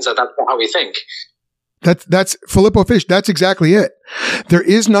 Exactly. It means that that's how we think. That's Filippo Fish. That's exactly it. There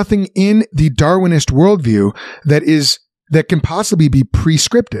is nothing in the Darwinist worldview that can possibly be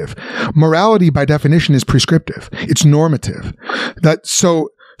prescriptive. Morality, by definition, is prescriptive. It's normative.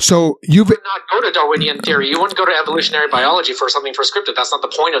 So you would not go to Darwinian theory. You wouldn't go to evolutionary biology for something prescriptive. That's not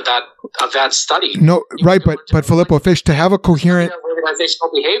the point of that study. No, right? But Filippo Fish, to have a coherent organizational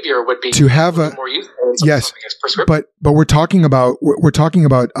behavior would be more useful. Yes, but we're talking about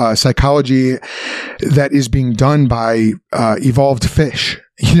psychology that is being done by evolved fish.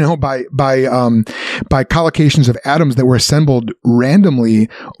 You know, by collocations of atoms that were assembled randomly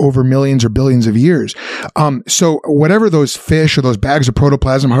over millions or billions of years. So whatever those fish or those bags of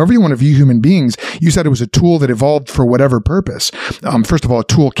protoplasm, however you want to view human beings, you said it was a tool that evolved for whatever purpose. First of all, a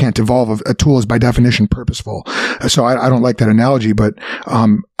tool can't evolve. A tool is by definition purposeful. So I don't like that analogy, but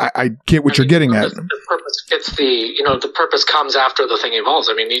I get what you're getting at. The purpose comes after the thing evolves.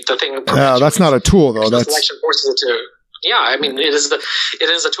 I mean, the thing. That's not a tool, though. That's selection forces it to. Yeah, I mean, it is a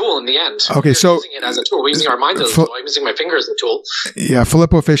tool in the end. Okay, so using it as a tool. We're using our minds as a tool. I'm using my finger as a tool. Yeah,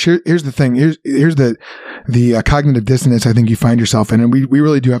 Filippo Fish. Here's the thing. Here's the cognitive dissonance I think you find yourself in, and we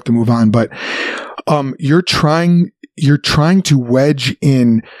really do have to move on. But you're trying to wedge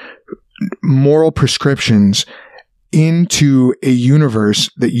in moral prescriptions into a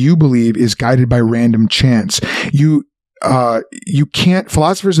universe that you believe is guided by random chance. You can't,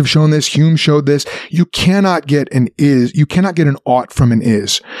 philosophers have shown this, Hume showed this, you cannot get an ought from an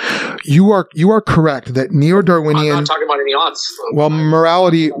is. You are correct that neo-Darwinian. I'm not talking about any oughts. Well,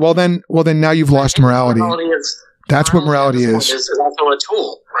 morality, well then now you've lost morality. That's what morality is. Is also a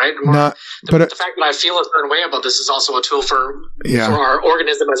tool, right? The fact that I feel a certain way about this is also a tool for our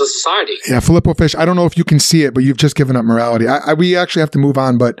organism as a society. Yeah, Filippo Fish, I don't know if you can see it, but you've just given up morality. We actually have to move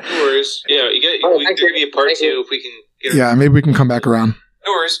on, but. No worries. Yeah, we can give you a part two if we can. Yeah, maybe we can come back around.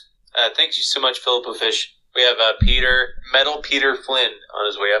 No worries. Thank you so much, Filippo Fish. We have Metal Peter Flynn on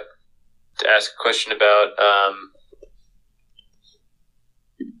his way up to ask a question about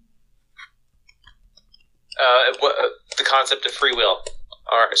the concept of free will.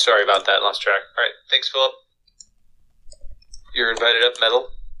 Sorry about that, lost track. All right, thanks, Philip. You're invited up, Metal.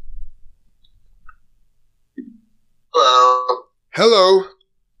 Hello. Hello.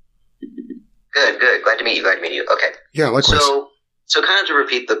 Good. Glad to meet you. Okay. Yeah, likewise. So kind of to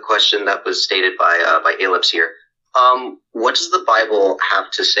repeat the question that was stated by Ellipse here. What does the Bible have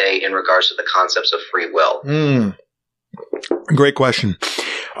to say in regards to the concepts of free will? Great question.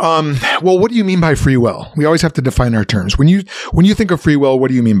 Well, what do you mean by free will? We always have to define our terms. When you think of free will, what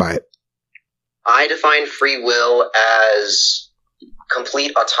do you mean by it? I define free will as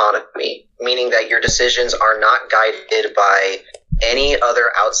complete autonomy, meaning that your decisions are not guided by any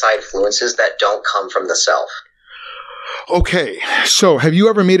other outside influences that don't come from the self. Okay, so have you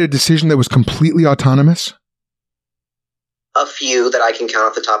ever made a decision that was completely autonomous? A few that I can count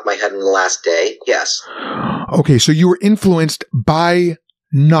off the top of my head in the last day, yes. Okay, so you were influenced by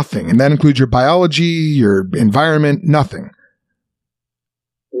nothing, and that includes your biology, your environment, nothing.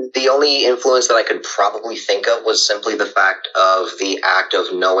 The only influence that I could probably think of was simply the fact of the act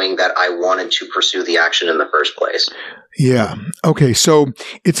of knowing that I wanted to pursue the action in the first place. Yeah. Okay. So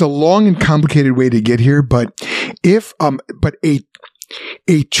it's a long and complicated way to get here, but a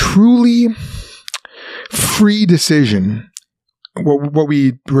truly free decision, what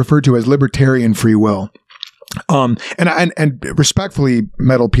we refer to as libertarian free will. And respectfully,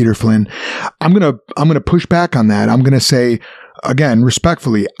 Metal Peter Flynn, I'm gonna push back on that. I'm gonna say, again,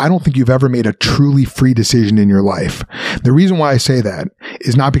 respectfully, I don't think you've ever made a truly free decision in your life. The reason why I say that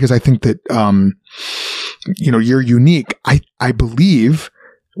is not because I think that, you're unique. I believe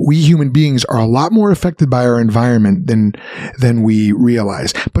we human beings are a lot more affected by our environment than we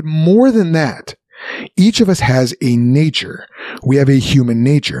realize. But more than that, each of us has a nature. We have a human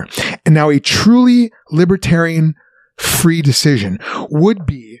nature. And now a truly libertarian free decision would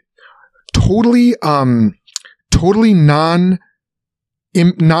be totally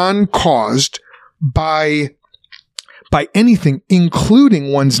non-caused by anything,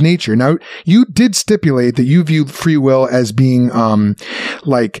 including one's nature. Now, you did stipulate that you view free will as being,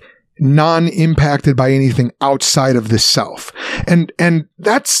 like non-impacted by anything outside of the self. And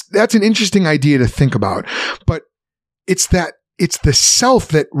that's an interesting idea to think about. But it's the self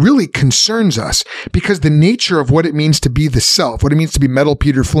that really concerns us, because the nature of what it means to be the self, what it means to be Metal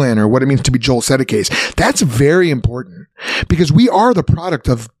Peter Flynn, or what it means to be Joel Settecase, that's very important, because we are the product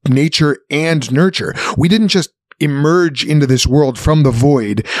of nature and nurture. We didn't just emerge into this world from the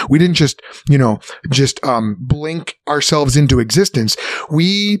void. We didn't just blink ourselves into existence.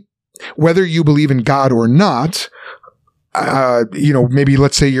 Whether you believe in God or not, maybe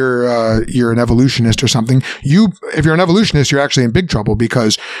let's say you're an evolutionist or something. If you're an evolutionist, you're actually in big trouble,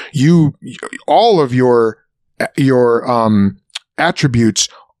 because all of your attributes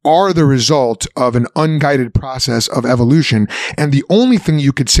are the result of an unguided process of evolution. And the only thing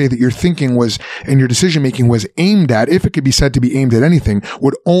you could say that your thinking was, and your decision making was aimed at, if it could be said to be aimed at anything,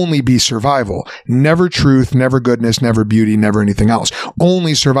 would only be survival. Never truth, never goodness, never beauty, never anything else.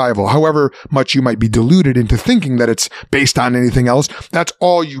 Only survival. However much you might be deluded into thinking that it's based on anything else, that's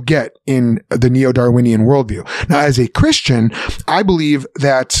all you get in the neo-Darwinian worldview. Now, as a Christian, I believe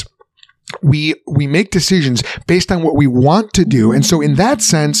that we make decisions based on what we want to do. And so in that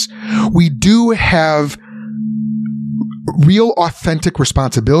sense, we do have real authentic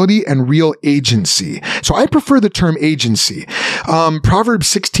responsibility and real agency. So I prefer the term agency. Proverbs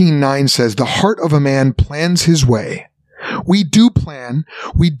 16:9 says, "The heart of a man plans his way." We do plan.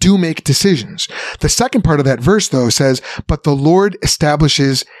 We do make decisions. The second part of that verse, though, says, "But the Lord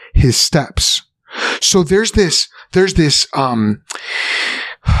establishes his steps." So there's this,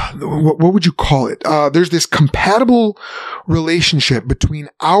 what would you call it? There's this compatible relationship between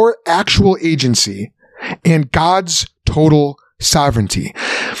our actual agency and God's total sovereignty.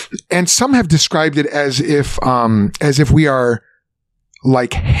 And some have described it as if we are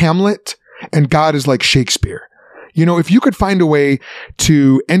like Hamlet and God is like Shakespeare. You know, if you could find a way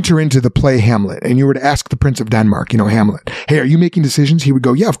to enter into the play Hamlet and you were to ask the Prince of Denmark, Hamlet, "Hey, are you making decisions?" He would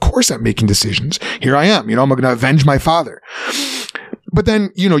go, "Yeah, of course I'm making decisions. Here I am. I'm going to avenge my father." But then,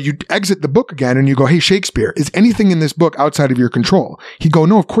 you exit the book again and you go, "Hey, Shakespeare, is anything in this book outside of your control?" He'd go,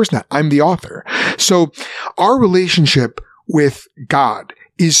 "No, of course not. I'm the author." So our relationship with God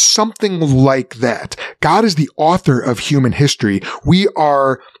is something like that. God is the author of human history. We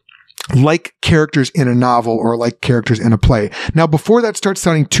are like characters in a novel or like characters in a play. Now, before that starts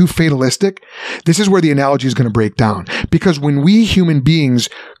sounding too fatalistic, this is where the analogy is going to break down. Because when we human beings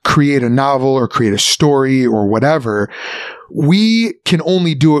create a novel or create a story or whatever, we can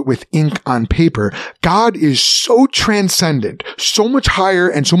only do it with ink on paper. God is so transcendent, so much higher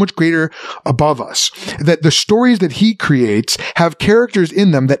and so much greater above us, that the stories that he creates have characters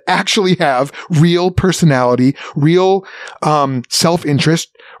in them that actually have real personality, real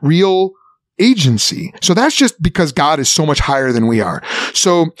self-interest, real agency. So that's just because God is so much higher than we are.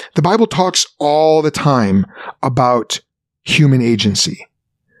 So the Bible talks all the time about human agency.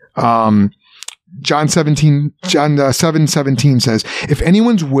 John 7:17 says, "If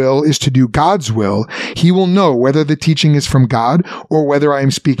anyone's will is to do God's will, he will know whether the teaching is from God or whether I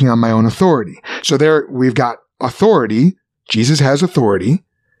am speaking on my own authority." So there we've got authority. Jesus has authority.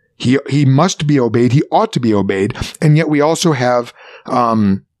 He must be obeyed. He ought to be obeyed. And yet we also have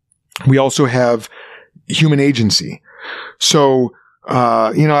human agency. So,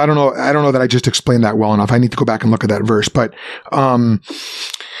 I don't know that I just explained that well enough. I need to go back and look at that verse, but,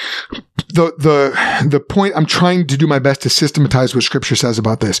 the point I'm trying to do my best to systematize what Scripture says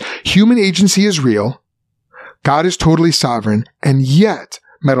about this. Human agency is real. God is totally sovereign. And yet,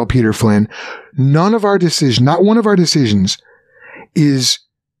 Metal Peter Flynn, not one of our decisions is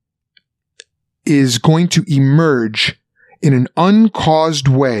going to emerge in an uncaused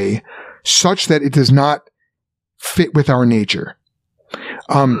way such that it does not fit with our nature.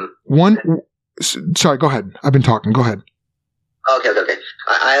 Sorry, go ahead. I've been talking. Go ahead. Okay.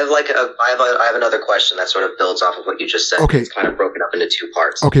 I have another question that sort of builds off of what you just said. Okay. It's kind of broken up into two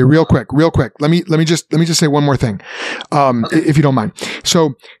parts. Okay, real quick. Let me just say one more thing, if you don't mind.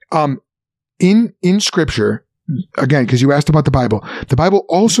 So, in Scripture, again, because you asked about the Bible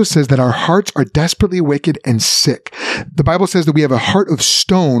also says that our hearts are desperately wicked and sick. The Bible says that we have a heart of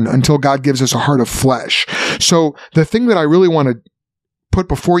stone until God gives us a heart of flesh. So the thing that I really want to put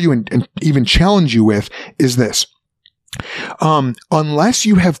before you and even challenge you with is this. Unless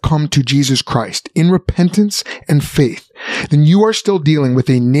you have come to Jesus Christ in repentance and faith, then you are still dealing with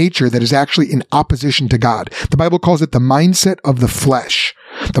a nature that is actually in opposition to God. The Bible calls it the mindset of the flesh.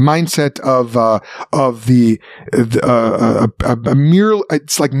 The mindset of a mere,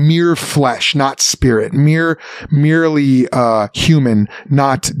 it's like mere flesh, not spirit, merely human,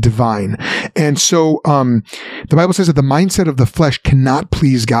 not divine. And so, the Bible says that the mindset of the flesh cannot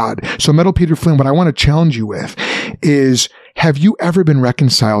please God. So Metal Peter Flynn, what I want to challenge you with is, have you ever been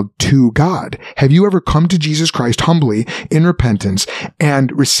reconciled to God? Have you ever come to Jesus Christ humbly in repentance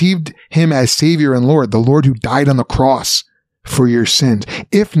and received him as Savior and Lord, the Lord who died on the cross for your sins?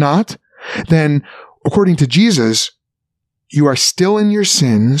 If not, then according to Jesus, you are still in your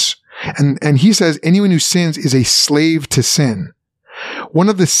sins. And he says anyone who sins is a slave to sin. One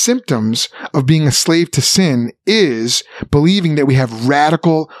of the symptoms of being a slave to sin is believing that we have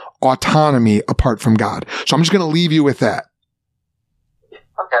radical autonomy apart from God. So I'm just going to leave you with that.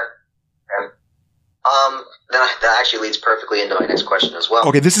 Okay. That actually leads perfectly into my next question as well.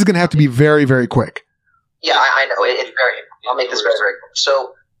 Okay, this is going to have to be very, very quick. Yeah, I know. I'll make this very, very quick.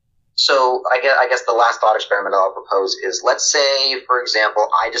 So I guess the last thought experiment I'll propose is, let's say, for example,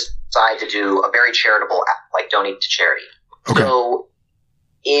 I decide to do a very charitable act, like donate to charity. Okay. So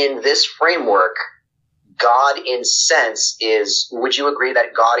in this framework, God, in sense, would you agree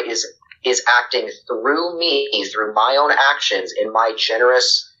that God is acting through me, through my own actions, in my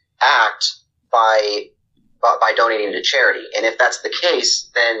generous act by donating to charity? And if that's the case,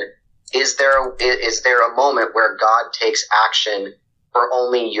 then is there a moment where God takes action for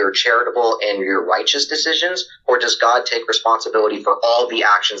only your charitable and your righteous decisions, or does God take responsibility for all the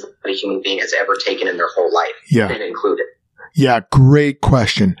actions that a human being has ever taken in their whole life, and included? Yeah, great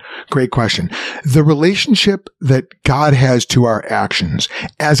question. Great question. The relationship that God has to our actions,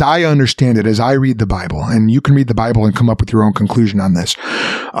 as I understand it, as I read the Bible, and you can read the Bible and come up with your own conclusion on this,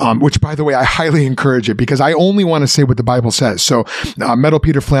 which, by the way, I highly encourage it, because I only want to say what the Bible says. So, Metal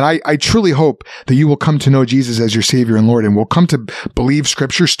Peter Flynn, I truly hope that you will come to know Jesus as your Savior and Lord, and will come to believe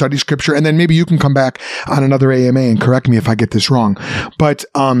Scripture, study Scripture, and then maybe you can come back on another AMA and correct me if I get this wrong. But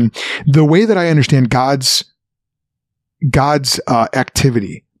the way that I understand God's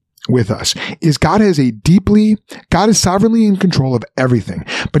activity with us is God is sovereignly in control of everything,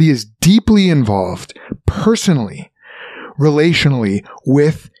 but he is deeply involved personally, relationally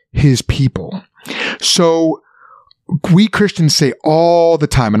with his people. So we Christians say all the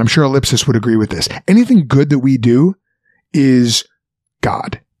time, and I'm sure Ellipsis would agree with this, anything good that we do is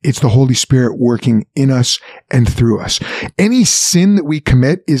God. It's the Holy Spirit working in us and through us. Any sin that we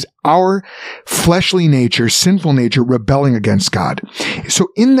commit is our fleshly nature, sinful nature, rebelling against God. So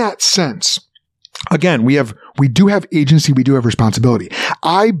in that sense, again, we do have agency, we do have responsibility.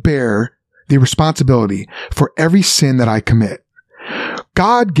 I bear the responsibility for every sin that I commit.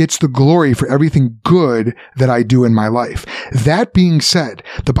 God gets the glory for everything good that I do in my life. That being said,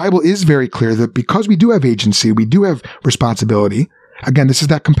 the Bible is very clear that because we do have agency, we do have responsibility. Again, this is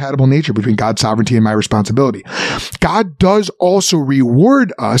that compatible nature between God's sovereignty and my responsibility. God does also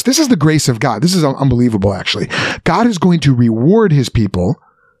reward us. This is the grace of God. This is unbelievable, actually. God is going to reward his people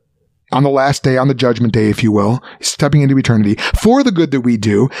on the last day, on the judgment day, if you will, stepping into eternity, for the good that we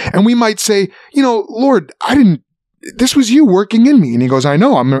do. And we might say, Lord, this was you working in me. And he goes, I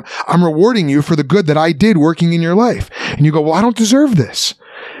know, I'm rewarding you for the good that I did working in your life. And you go, well, I don't deserve this.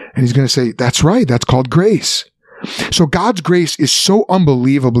 And he's going to say, that's right. That's called grace. So God's grace is so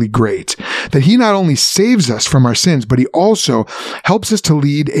unbelievably great that he not only saves us from our sins, but he also helps us to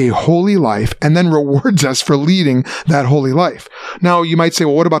lead a holy life and then rewards us for leading that holy life. Now, you might say,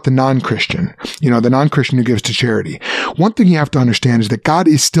 well, what about the non-Christian? The non-Christian who gives to charity. One thing you have to understand is that God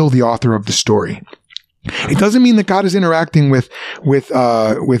is still the author of the story. It doesn't mean that God is interacting with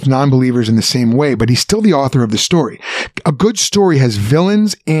non-believers in the same way, but he's still the author of the story. A good story has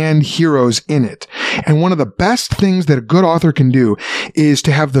villains and heroes in it. And one of the best things that a good author can do is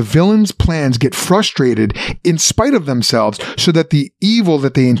to have the villains' plans get frustrated in spite of themselves so that the evil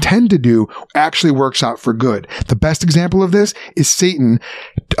that they intend to do actually works out for good. The best example of this is Satan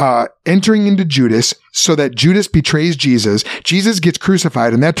entering into Judas so that Judas betrays Jesus. Jesus gets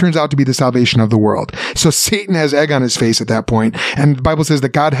crucified, and that turns out to be the salvation of the world. So Satan has egg on his face at that point. And the Bible says that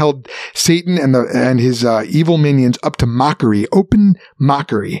God held Satan and his evil minions up to mockery, open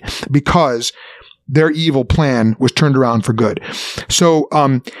mockery, because their evil plan was turned around for good. So,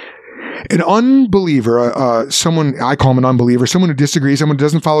 an unbeliever, someone, I call him an unbeliever, someone who disagrees, someone who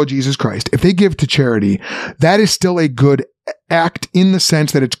doesn't follow Jesus Christ, if they give to charity, that is still a good act in the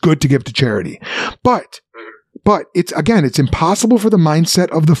sense that it's good to give to charity. But it's impossible for the mindset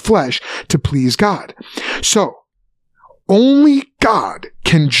of the flesh to please God. So only God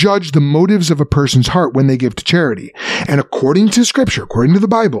can judge the motives of a person's heart when they give to charity. And according to Scripture, according to the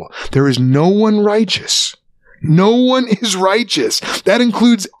Bible, there is no one righteous. No one is righteous. That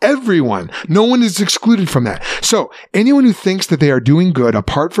includes everyone. No one is excluded from that. So anyone who thinks that they are doing good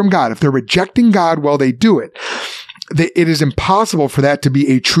apart from God, if they're rejecting God while they do it, it is impossible for that to be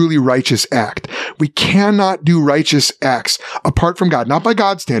a truly righteous act. We cannot do righteous acts apart from God, not by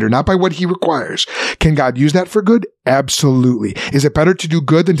God's standard, not by what he requires. Can God use that for good? Absolutely. Is it better to do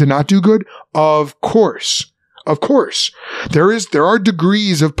good than to not do good? Of course. Of course. There are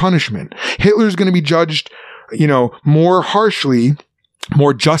degrees of punishment. Hitler's going to be judged, more harshly,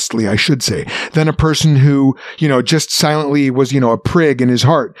 more justly, I should say, than a person who, just silently was, a prig in his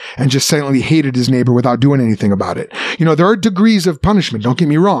heart and just silently hated his neighbor without doing anything about it. There are degrees of punishment. Don't get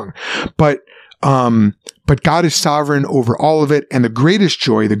me wrong, but God is sovereign over all of it. And the greatest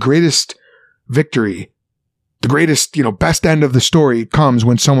joy, the greatest victory, the greatest, best end of the story comes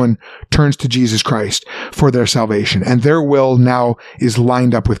when someone turns to Jesus Christ for their salvation, and their will now is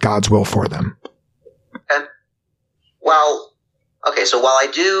lined up with God's will for them. And so while I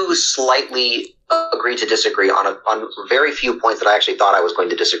do slightly agree to disagree on very few points that I actually thought I was going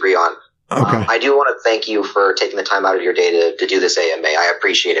to disagree on, okay. I do want to thank you for taking the time out of your day to do this AMA. I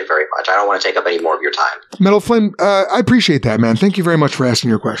appreciate it very much. I don't want to take up any more of your time. Metal Flame, I appreciate that, man. Thank you very much for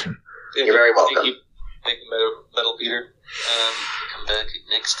asking your question. You're very welcome. Thank you, Metal Peter. Come back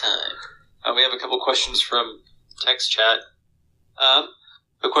next time. We have a couple questions from text chat.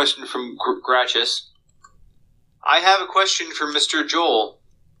 A question from Gratius. I have a question for Mr. Joel.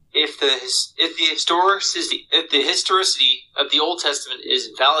 If the historicity of the Old Testament is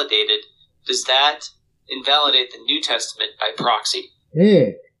invalidated, does that invalidate the New Testament by proxy?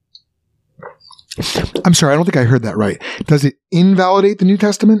 I'm sorry, I don't think I heard that right. Does it invalidate the New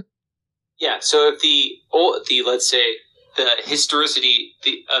Testament? Yeah. So if let's say the historicity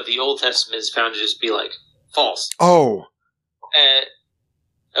of the Old Testament is found to just be like false. Oh.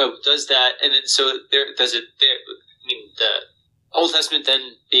 Does that, and then so does it? The Old Testament then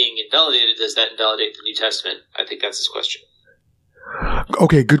being invalidated, does that invalidate the New Testament? I think that's his question.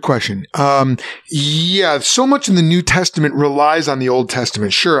 Okay, good question. Yeah, so much in the New Testament relies on the Old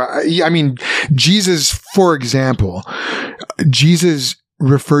Testament. Sure. I mean, Jesus, for example, Jesus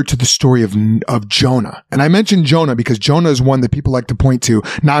referred to the story of Jonah. And I mentioned Jonah because Jonah is one that people like to point to.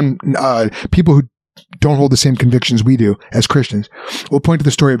 People who don't hold the same convictions we do as Christians will point to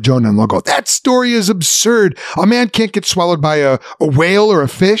the story of Jonah and they'll go, that story is absurd. A man can't get swallowed by a whale or a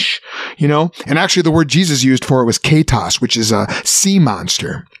fish, And actually the word Jesus used for it was katos, which is a sea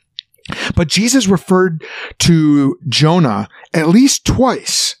monster. But Jesus referred to Jonah at least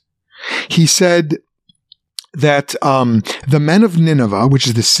twice. He said that the men of Nineveh, which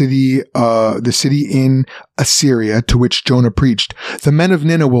is the city in Assyria to which Jonah preached, the men of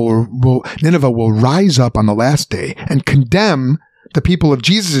Nineveh will rise up on the last day and condemn the people of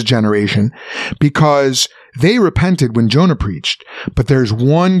Jesus' generation because they repented when Jonah preached. But there's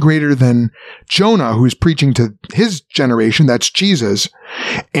one greater than Jonah who is preaching to his generation, that's Jesus,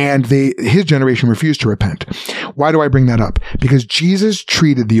 and his generation refused to repent. Why do I bring that up? Because Jesus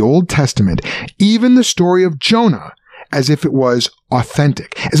treated the Old Testament, even the story of Jonah, as if it was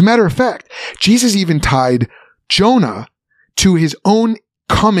authentic. As a matter of fact, Jesus even tied Jonah to his own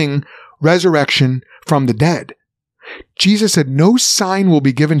coming resurrection from the dead. Jesus said, no sign will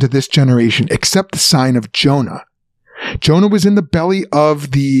be given to this generation except the sign of Jonah. Jonah was in the belly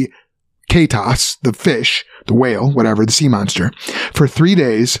of the katos, the fish, the whale, whatever, the sea monster, for 3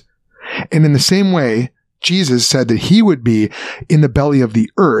 days. And in the same way, Jesus said that he would be in the belly of the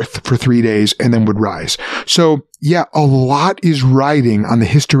earth for 3 days and then would rise. So yeah, a lot is riding on the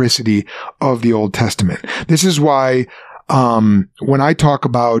historicity of the Old Testament. This is why, when I talk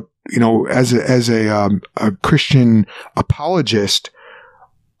about, as a Christian apologist,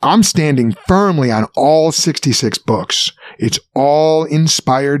 I'm standing firmly on all 66 books. It's all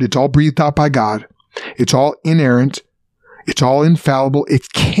inspired. It's all breathed out by God. It's all inerrant. It's all infallible.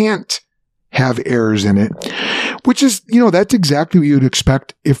 It can't have errors in it, which is, that's exactly what you'd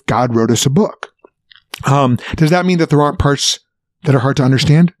expect if God wrote us a book. Does that mean that there aren't parts that are hard to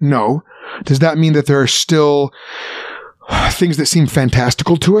understand? No. Does that mean that there are still things that seem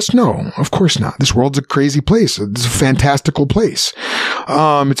fantastical to us? No, of course not. This world's a crazy place. It's a fantastical place.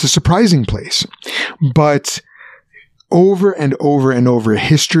 It's a surprising place. But over and over and over,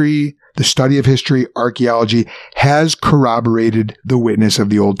 history, the study of history, archaeology has corroborated the witness of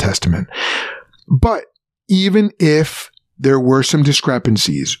the Old Testament. But even if there were some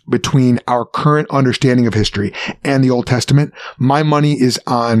discrepancies between our current understanding of history and the Old Testament, my money is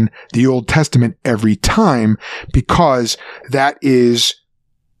on the Old Testament every time because that is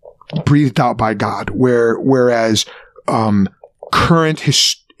breathed out by God. Whereas current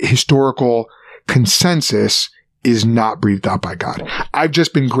historical consensus is not breathed out by God. I've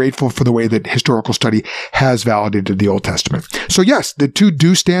just been grateful for the way that historical study has validated the Old Testament. So yes, the two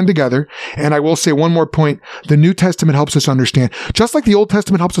do stand together. And I will say one more point. The New Testament helps us understand, just like the Old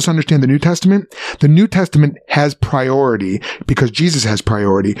Testament helps us understand the New Testament has priority because Jesus has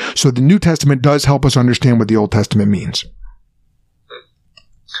priority. So the New Testament does help us understand what the Old Testament means.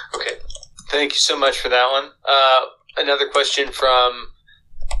 Okay. Thank you so much for that one. Another question from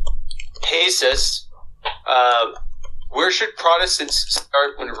Jesus. Where should Protestants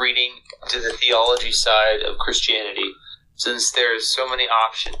start when reading to the theology side of Christianity, since there's so many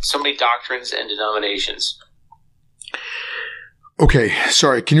options, so many doctrines and denominations? Okay,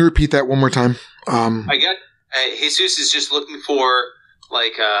 sorry. Can you repeat that one more time? I got Jesus is just looking for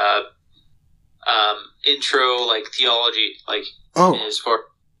like intro, like theology, like is for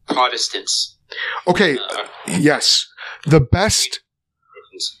Protestants. Okay. Yes, the best.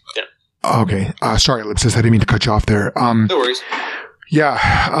 Yeah. Okay. Sorry, Ellipsis. I didn't mean to cut you off there. No worries.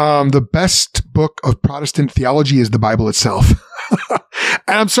 Yeah. The best book of Protestant theology is the Bible itself.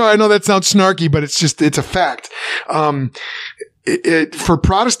 And I'm sorry. I know that sounds snarky, but it's a fact. For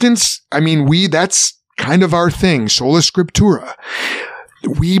Protestants, I mean, that's kind of our thing. Sola Scriptura.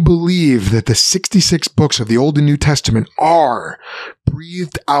 We believe that the 66 books of the Old and New Testament are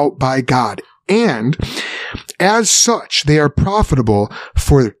breathed out by God. And as such, they are profitable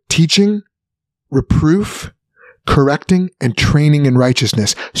for teaching, reproof, correcting, and training in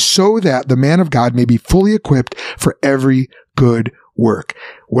righteousness, so that the man of God may be fully equipped for every good work.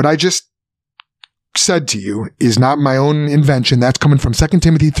 What I just said to you is not my own invention. That's coming from 2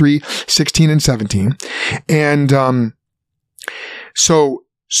 Timothy 3:16 and 17. And so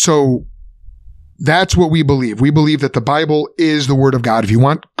that's what we believe. We believe that the Bible is the Word of God. If you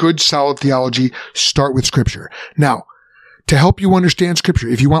want good, solid theology, start with Scripture. Now, to help you understand Scripture,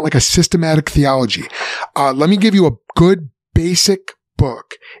 if you want like a systematic theology, let me give you a good basic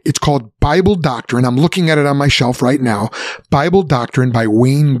book. It's called Bible Doctrine. I'm looking at it on my shelf right now. Bible Doctrine by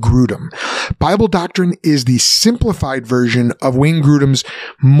Wayne Grudem. Bible Doctrine is the simplified version of Wayne Grudem's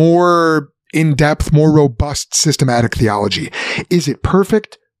more in-depth, more robust systematic theology. Is it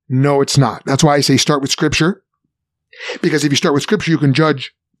perfect? No, it's not. That's why I say start with Scripture. Because if you start with Scripture, you can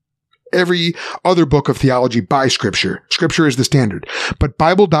judge every other book of theology by Scripture. Scripture is the standard. But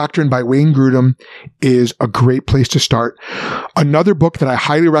Bible Doctrine by Wayne Grudem is a great place to start. Another book that I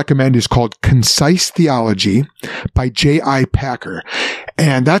highly recommend is called Concise Theology by J.I. Packer.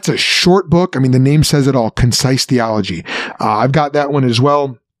 And that's a short book. I mean, the name says it all, Concise Theology. I've got that one as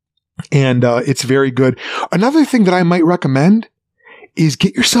well. And it's very good. Another thing that I might recommend is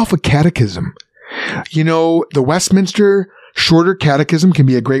get yourself a catechism. You know, the Westminster Shorter Catechism can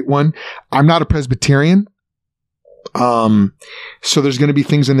be a great one. I'm not a Presbyterian. So there's going to be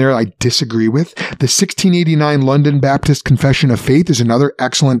things in there I disagree with. The 1689 London Baptist Confession of Faith is another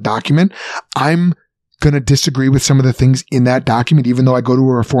excellent document. I'm going to disagree with some of the things in that document, even though I go to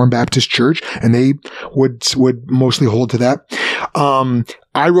a Reformed Baptist church and they would mostly hold to that.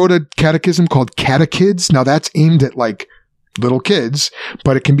 I wrote a catechism called Catechids. Now that's aimed at like little kids,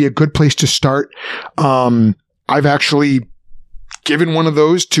 but it can be a good place to start. I've actually given one of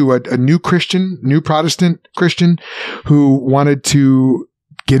those to a new Protestant Christian who wanted to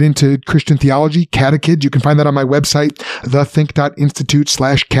get into Christian theology, Catechids. You can find that on my website,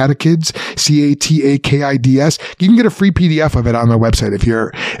 thethink.institute/catechids, CATAKIDS. You can get a free PDF of it on my website if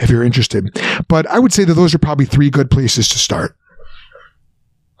you're interested. But I would say that those are probably 3 good places to start.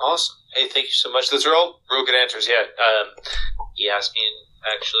 Awesome. Hey, thank you so much. Those are all real good answers. Yeah. He asked me,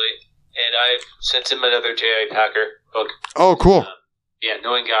 actually, and I've sent him another J.I. Packer book. Oh, cool. Yeah,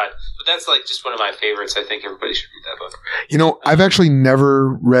 Knowing God. But that's like just one of my favorites. I think everybody should read that book. You know, I've actually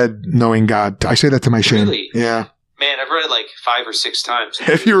never read Knowing God. I say that to my shame. Really? Yeah. Man, I've read it like 5 or 6 times.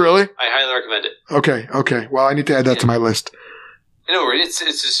 Have you really? I highly recommend it. Okay. Well, I need to add that to my list. No, it's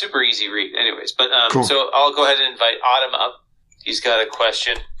a super easy read. Anyways, but cool. So I'll go ahead and invite Autumn up. He's got a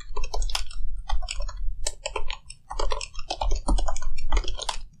question.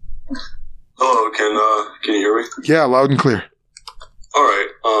 Hello, can you hear me? Yeah, loud and clear. All right.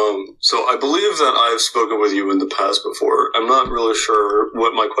 So I believe that I've spoken with you in the past before. I'm not really sure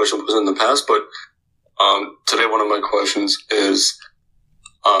what my question was in the past, but today one of my questions is,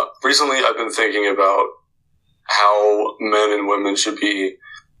 recently I've been thinking about how men and women should be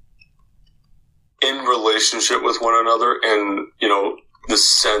in relationship with one another and, you know, the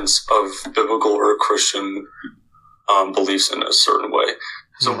sense of biblical or Christian beliefs in a certain way.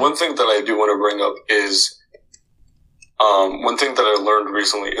 So one thing that I do want to bring up is, one thing that I learned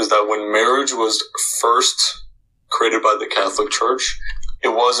recently is that when marriage was first created by the Catholic Church, it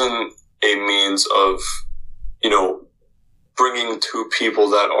wasn't a means of, bringing two people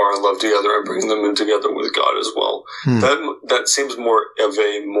that are in love together and bringing them in together with God as well. That seems more of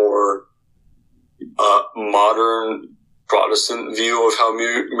a more modern Protestant view of how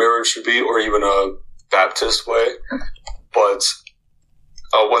marriage should be, or even a Baptist way. But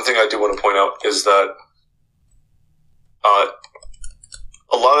one thing I do want to point out is that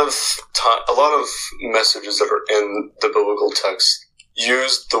a lot of messages that are in the biblical text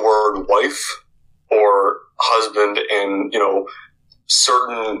use the word wife or husband in,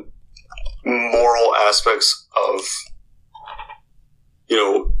 certain moral aspects of,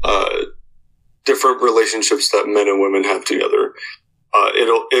 different relationships that men and women have together.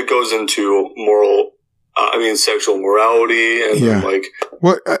 It goes into sexual morality and Yeah. like.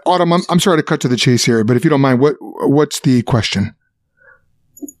 What, Autumn? I'm sorry to cut to the chase here, but if you don't mind, what's the question?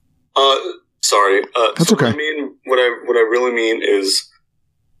 Sorry. That's so okay. What I really mean is,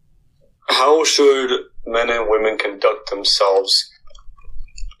 how should men and women conduct themselves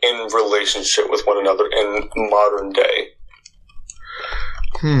in relationship with one another in modern day?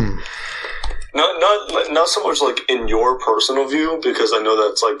 Not so much like in your personal view, because I know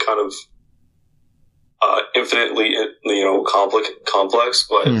that's like kind of infinitely complex,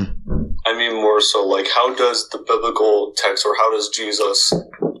 but I mean more so like, how does the biblical text, or how does Jesus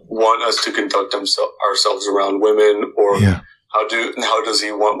want us to conduct ourselves around women, or how does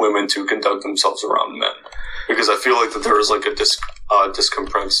he want women to conduct themselves around men? Because I feel like that there is like a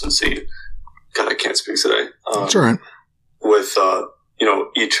discrepancy. God, I can't speak today. That's all right. With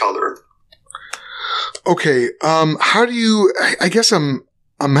each other. Okay. How do you? I guess I'm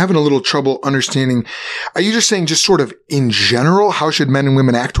having a little trouble understanding. Are you just saying, just sort of in general, how should men and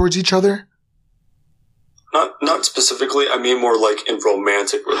women act towards each other? Not specifically. I mean more like in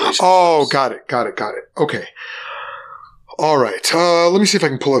romantic relationships. Oh, got it. Okay. All right. Let me see if I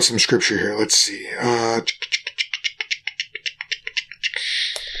can pull up some scripture here. Let's see.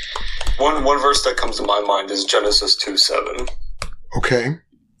 One verse that comes to my mind is Genesis 2:7. Okay.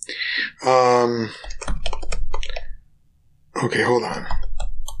 Okay, hold on.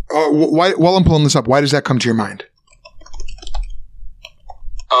 While I'm pulling this up, why does that come to your mind?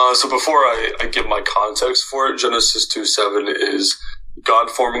 So before I give my context for it, Genesis 2:7 is God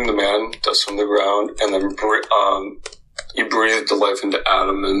forming the man, dust from the ground, and then he breathed the life into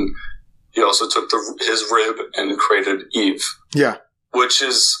Adam, and he also took his rib and created Eve. Yeah. Which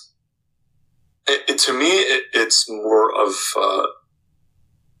is, to me, it's more of,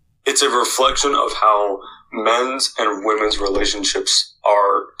 it's a reflection of how men's and women's relationships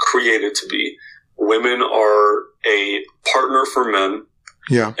are created to be. Women are a partner for men.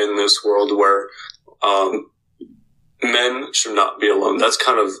 Yeah. In this world where men should not be alone. That's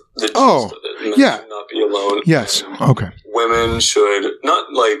kind of the gist of it. Men should not be alone. Yes. Okay. Women should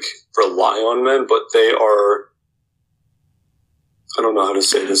not like rely on men, but they are, I don't know how to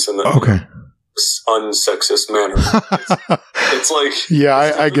say this in a unsexist manner. It's like, yeah,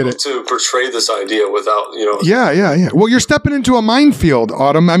 I get it. To portray this idea without, Yeah. Well, you're stepping into a minefield,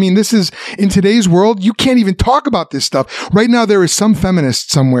 Autumn. I mean, this is, in today's world, you can't even talk about this stuff. Right now, there is some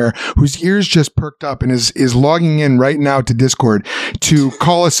feminist somewhere whose ears just perked up and is logging in right now to Discord to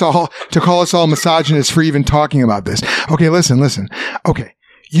call us all misogynists for even talking about this. Okay, listen. Okay.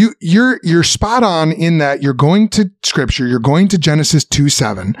 You're spot on in that you're going to scripture. You're going to Genesis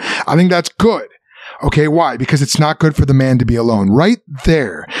 2:7. I think that's good. Okay. Why? Because it's not good for the man to be alone. Right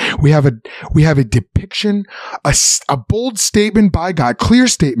there. We have a depiction, a bold statement by God, clear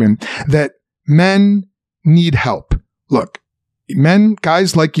statement that men need help. Look, men,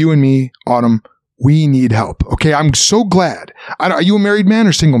 guys like you and me, Autumn, we need help. Okay. I'm so glad. Are you a married man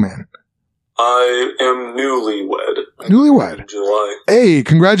or single man? I am newlywed. Newlywed. July. Hey,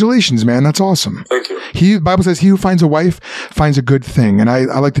 congratulations, man. That's awesome. Thank you. The Bible says he who finds a wife finds a good thing. And I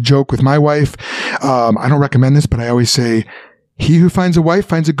like to joke with my wife. I don't recommend this, but I always say, he who finds a wife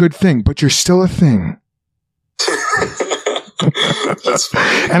finds a good thing, but you're still a thing. That's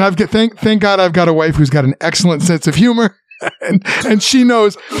funny. And thank God I've got a wife who's got an excellent sense of humor. And she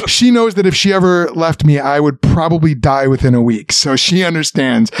knows that if she ever left me, I would probably die within a week. So she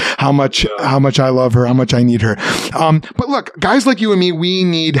understands how much I love her, how much I need her. But look, guys like you and me, we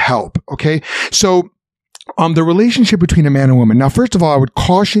need help. Okay. So, the relationship between a man and woman. Now, first of all, I would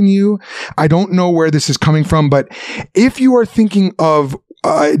caution you. I don't know where this is coming from, but if you are thinking of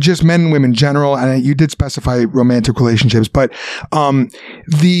just men and women in general, and you did specify romantic relationships, but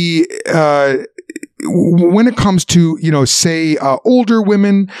when it comes to, say, older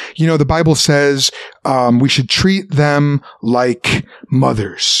women, the Bible says, we should treat them like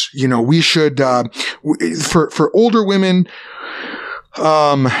mothers. We should, for older women,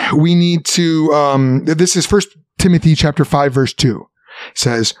 we need to, this is 1 Timothy chapter 5, verse 2. It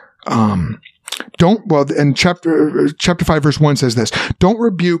says, and chapter 5, verse 1 says this, don't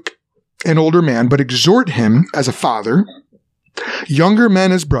rebuke an older man, but exhort him as a father, younger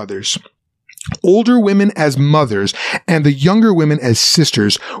men as brothers, older women as mothers, and the younger women as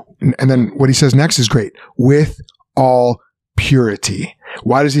sisters. And then what he says next is great. With all purity.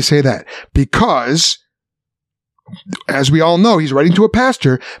 Why does he say that? Because, as we all know, he's writing to a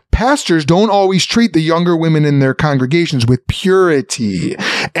pastor. Pastors don't always treat the younger women in their congregations with purity.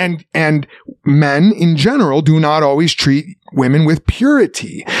 And men in general do not always treat women with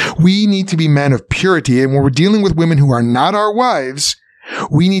purity. We need to be men of purity. And when we're dealing with women who are not our wives,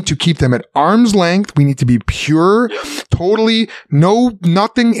 we need to keep them at arm's length. We need to be pure, totally,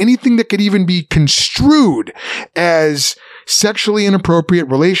 anything that could even be construed as sexually inappropriate,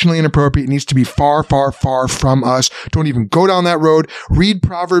 relationally inappropriate, needs to be far, far, far from us. Don't even go down that road. Read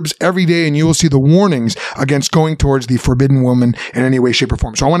Proverbs every day and you will see the warnings against going towards the forbidden woman in any way, shape, or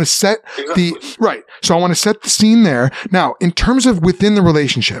form. So I want to set So I want to set the scene there. Now, in terms of within the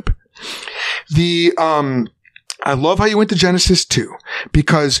relationship, I love how you went to Genesis 2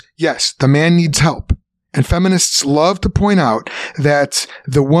 because yes, the man needs help. And feminists love to point out that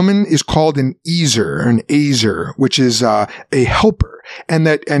the woman is called an Ezer, which is a helper, and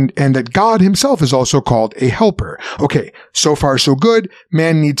that God himself is also called a helper. Okay, so far so good.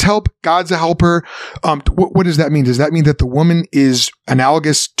 Man needs help. God's a helper. What does that mean? Does that mean that the woman is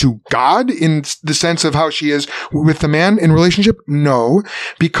analogous to God in the sense of how she is with the man in relationship? No,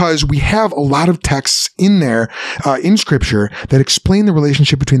 because we have a lot of texts in there, in scripture that explain the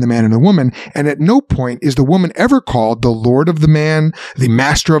relationship between the man and the woman. And at no point is the woman ever called the Lord of the man, the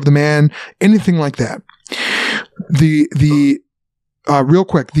master of the man, anything like that. Real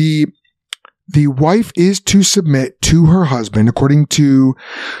quick, the wife is to submit to her husband according to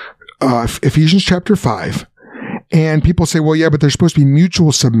Ephesians chapter 5. And people say, well, yeah, but there's supposed to be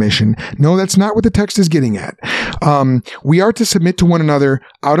mutual submission. No, that's not what the text is getting at. We are to submit to one another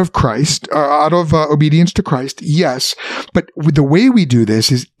out of Christ, out of obedience to Christ. Yes. But the way we do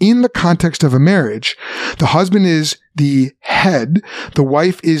this is in the context of a marriage. The husband is the head. The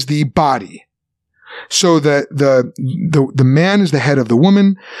wife is the body. So the man is the head of the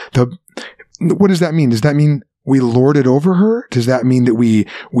woman. What does that mean? Does that mean we lord it over her? Does that mean that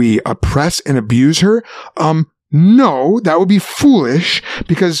we oppress and abuse her? No, that would be foolish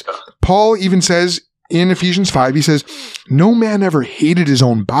because Paul even says in Ephesians 5, he says, no man ever hated his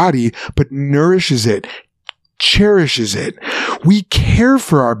own body, but nourishes it, cherishes it. We care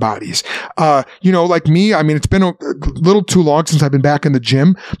for our bodies. Like me, I mean, it's been a little too long since I've been back in the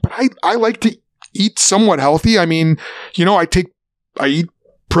gym, but I like to eat somewhat healthy. I mean, I eat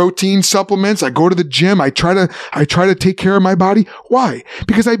protein supplements. I go to the gym. I try to take care of my body. Why?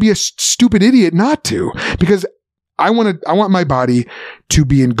 Because I'd be a stupid idiot not to. Because I want my body to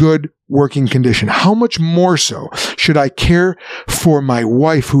be in good working condition. How much more so should I care for my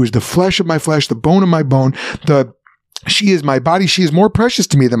wife, who is the flesh of my flesh, the bone of my bone, she is my body. She is more precious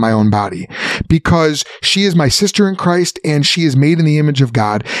to me than my own body because she is my sister in Christ and she is made in the image of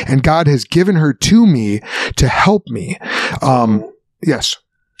God and God has given her to me to help me. Yes.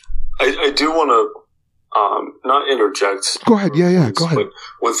 I do want to, not interject. Go ahead. Yeah. Go ahead. But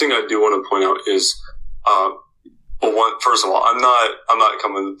one thing I do want to point out is, first of all, I'm not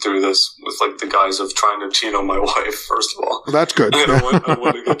coming through this with like the guise of trying to cheat on my wife. First of all, well, that's good. I don't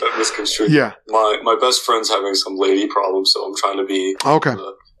want to get that misconstrued. Yeah, my best friend's having some lady problems, so I'm trying to be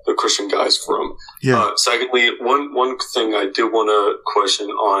the Christian guys for him. Yeah. Secondly, one thing I did want to question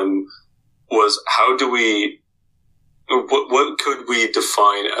on was how do we, what could we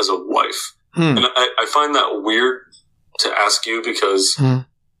define as a wife? And I find that weird to ask you because.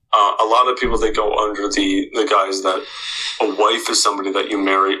 A lot of people, they go under the guise that a wife is somebody that you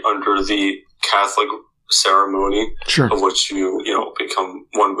marry under the Catholic ceremony, sure, of which you become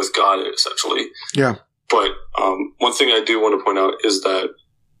one with God, essentially. Yeah. But one thing I do want to point out is that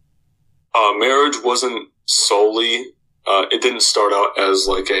marriage wasn't solely, it didn't start out as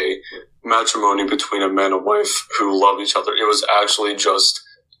like a matrimony between a man and wife who love each other. It was actually just,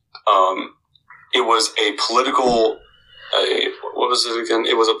 it was a political... what was it again?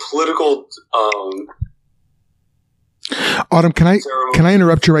 It was a political. Autumn, can I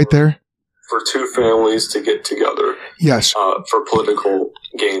interrupt you right there? For two families to get together. Yes. For political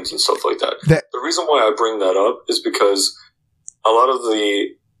gains and stuff like that. The reason why I bring that up is because a lot of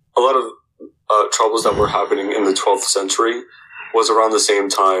troubles that were happening in the 12th century was around the same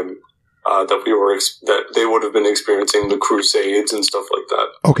time that they would have been experiencing the Crusades and stuff like that.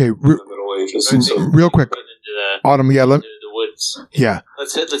 Okay. In the Middle Ages. Real quick. Autumn, yeah. The wood questions. Yeah.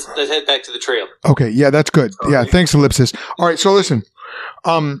 Let's head back to the trail. Okay. Yeah, that's good. Yeah. Thanks, Ellipsis. All right. So listen,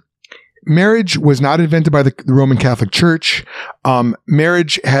 marriage was not invented by the Roman Catholic Church.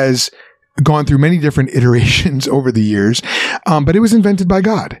 Marriage has gone through many different iterations over the years, but it was invented by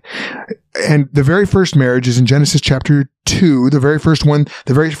God. And the very first marriage is in Genesis chapter 2, the very first one,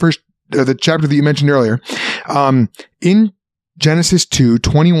 the chapter that you mentioned earlier. In Genesis 2,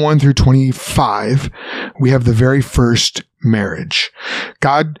 21 through 25, we have the very first marriage.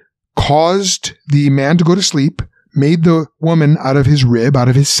 God caused the man to go to sleep, made the woman out of his rib, out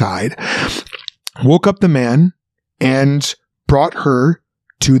of his side, woke up the man, and brought her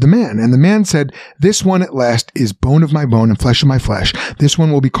to the man. And the man said, "This one at last is bone of my bone and flesh of my flesh. This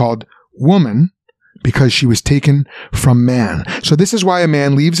one will be called woman, because she was taken from man. So this is why a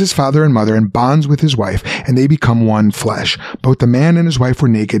man leaves his father and mother and bonds with his wife, and they become one flesh. Both the man and his wife were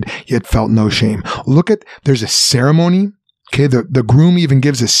naked, yet felt no shame." There's a ceremony. Okay. The groom even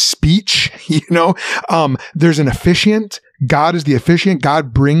gives a speech, there's an officiant. God is the officiant.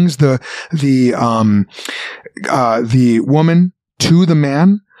 God brings the woman to the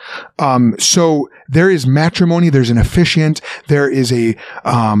man. So there is matrimony. There's an officiant. There is a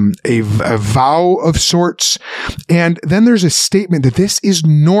vow of sorts. And then there's a statement that this is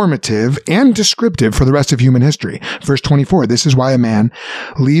normative and descriptive for the rest of human history. Verse 24, this is why a man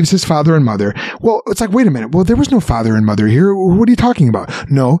leaves his father and mother. Well, it's like, wait a minute. Well, there was no father and mother here. What are you talking about?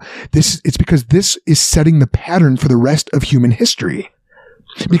 No, it's because this is setting the pattern for the rest of human history.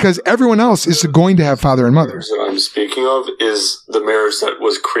 Because everyone else is going to have father and mother. The marriage that I'm speaking of is the marriage that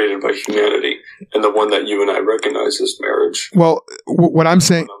was created by humanity, and the one that you and I recognize as marriage. Well, what I'm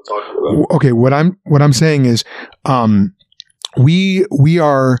saying, okay, what I'm saying is, we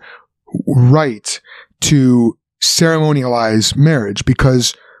are right to ceremonialize marriage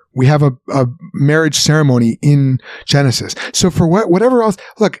because we have a marriage ceremony in Genesis. So for whatever else,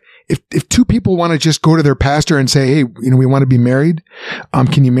 look. If two people want to just go to their pastor and say, "Hey, we want to be married.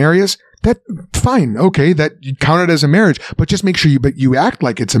 Can you marry us?" That fine. Okay. That you count it as a marriage, but just make sure you act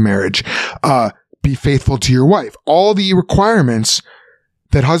like it's a marriage. Be faithful to your wife. All the requirements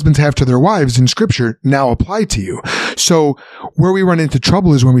that husbands have to their wives in scripture now apply to you. So where we run into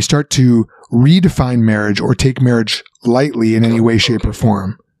trouble is when we start to redefine marriage or take marriage lightly in any way, shape, or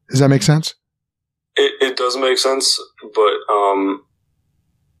form. Does that make sense? It does make sense, but,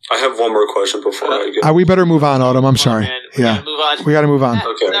 I have one more question before I get. We better move on, Autumn. I'm sorry. We gotta move on. We got to move on.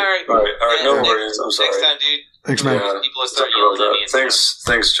 Okay. Sorry. All right. No worries. I'm sorry. Next time, dude. Thanks, man. Yeah. People will start yelling at me. Thanks,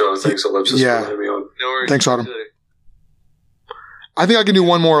 Joe. Thanks, Ellipsis, Yeah. for having me on. No worries. Thanks, Autumn. I think I can do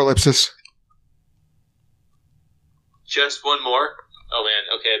one more Ellipsis. Just one more? Oh, man.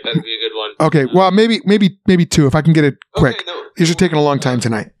 Okay, it better be a good one. Okay. Well, maybe two if I can get it quick. Okay, no. These are taking a long time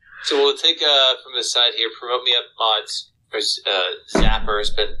tonight. So we'll take from the side here, promote me up mods. Zapper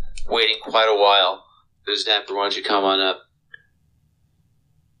has been waiting quite a while. Zapper, why don't you come on up?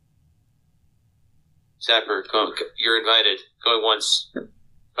 Zapper, you're invited. Going once.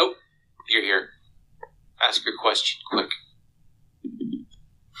 Oh, you're here. Ask your question, quick.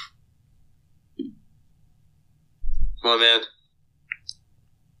 Come on, man.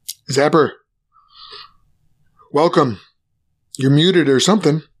 Zapper. Welcome. You're muted or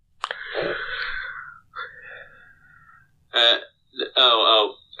something.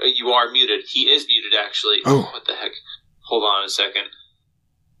 You are muted. He is muted, actually. Oh. What the heck? Hold on a second.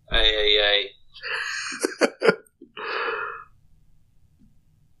 Ay.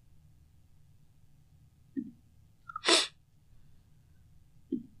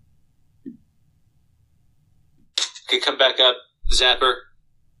 Okay, come back up, Zapper.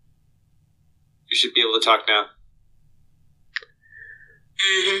 You should be able to talk now.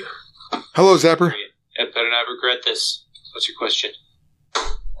 Hello, Zapper. I better not regret this. What's your question?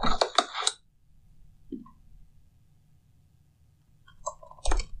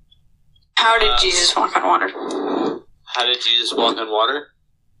 How did Jesus walk on water? How did Jesus walk on water?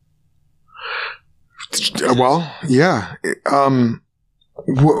 Well, yeah.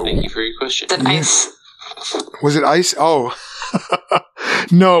 Thank you for your question. The ice. Was it ice? Oh.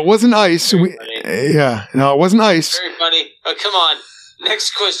 No, it wasn't ice. No, it wasn't ice. Very funny. Oh, come on.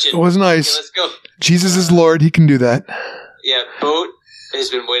 Next question. It wasn't ice. Okay, let's go. Jesus is Lord. He can do that. Yeah, Boat has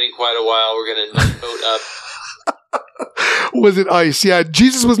been waiting quite a while. We're going to knock Boat up. Was it ice? Yeah,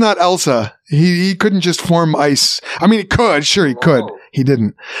 Jesus was not Elsa. He couldn't just form ice. I mean, he could. Sure, he could. He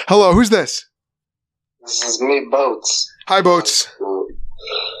didn't. Hello, who's this? This is me, Boats. Hi, Boats.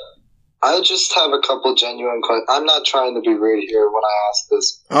 I just have a couple genuine questions. I'm not trying to be rude here when I ask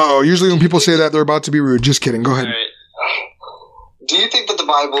this. Oh, usually when people say that, they're about to be rude. Just kidding. Go ahead. All right. Do you think that the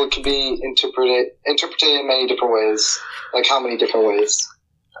Bible can be interpreted in many different ways? Like how many different ways?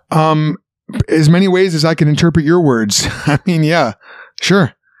 As many ways as I can interpret your words. I mean, yeah,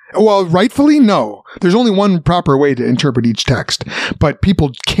 sure. Well, rightfully, no. There's only one proper way to interpret each text, but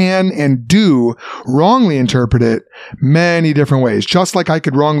people can and do wrongly interpret it many different ways, just like I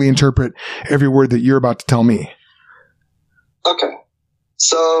could wrongly interpret every word that you're about to tell me. Okay.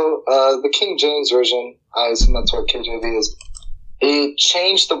 So, the King James Version, I assume that's what KJV is, it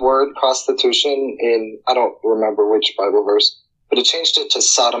changed the word prostitution in, I don't remember which Bible verse, but it changed it to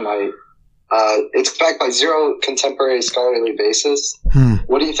sodomite. It's backed by zero contemporary scholarly basis.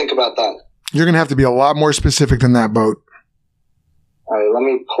 What do you think about that? You're going to have to be a lot more specific than that, Boat. All right, let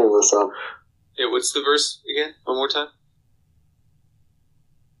me pull this up. Yeah, what's the verse again? One more time.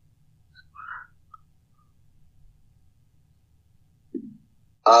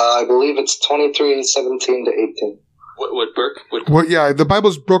 I believe it's 23:17 to 18. What Burke? Well, yeah, the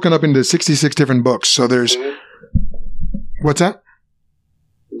Bible's broken up into 66 different books, so there's... What's that?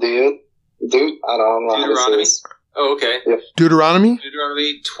 Dude, I don't know how to say this. Oh, okay. Yeah. Deuteronomy?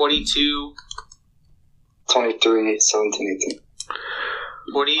 Deuteronomy 22... 23:17, 18.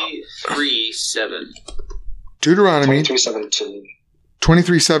 23:7. Deuteronomy 23:17.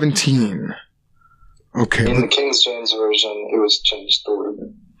 23:17. Okay. In the King James Version, it was changed the word.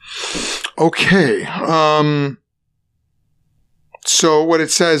 Okay. So what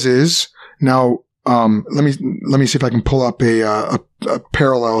it says is, now, let me see if I can pull up a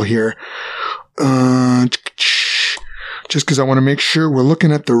parallel here. Just because I want to make sure we're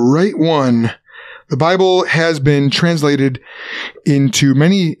looking at the right one. The Bible has been translated into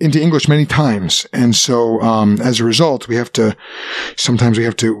English many times. And so, as a result, sometimes we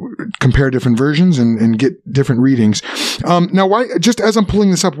have to compare different versions and get different readings. Now, just as I'm pulling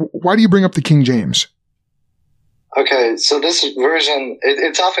this up, why do you bring up the King James? Okay, so this version,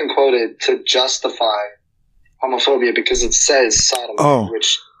 it's often quoted to justify homophobia because it says sodomy,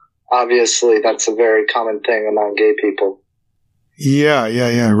 which obviously that's a very common thing among gay people. Yeah,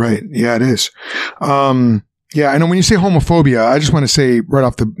 right. Yeah, it is. Yeah, I know when you say homophobia, I just want to say right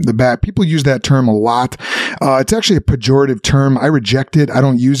off the bat, people use that term a lot. It's actually a pejorative term. I reject it. I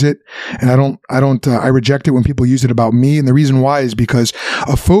don't use it. And I reject it when people use it about me. And the reason why is because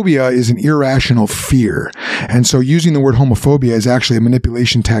a phobia is an irrational fear. And so using the word homophobia is actually a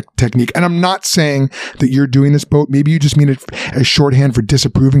manipulation technique. And I'm not saying that you're doing this, Boat. Maybe you just mean it as shorthand for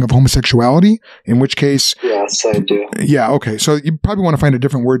disapproving of homosexuality, in which case. Yes, I do. Yeah. Okay. So you probably want to find a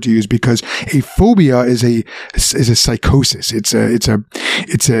different word to use because a phobia is a psychosis. It's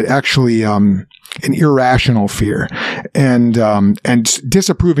actually an irrational fear, and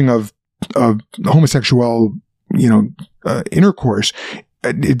disapproving of homosexual, intercourse.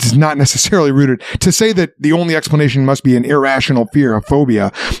 It's not necessarily rooted. To say that the only explanation must be an irrational fear, a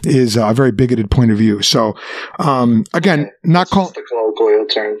phobia, is a very bigoted point of view. So, again, not call the colloquial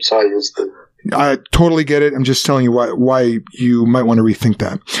term. So I used the. I totally get it. I'm just telling you why you might want to rethink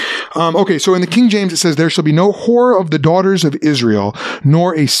that. Okay, so in the King James it says, "There shall be no whore of the daughters of Israel,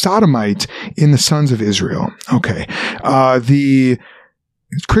 nor a sodomite in the sons of Israel." Okay. The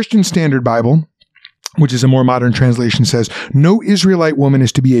Christian Standard Bible, which is a more modern translation, says, "No Israelite woman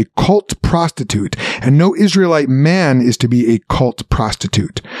is to be a cult prostitute, and no Israelite man is to be a cult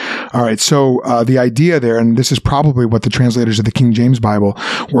prostitute." All right, so the idea there, and this is probably what the translators of the King James Bible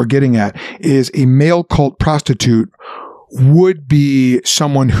were getting at, is a male cult prostitute would be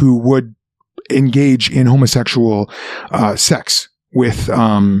someone who would engage in homosexual sex with...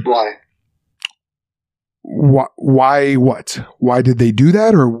 Why? Why what? Why did they do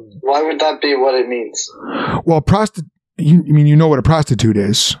that, or... Why would that be what it means? Well, you know what a prostitute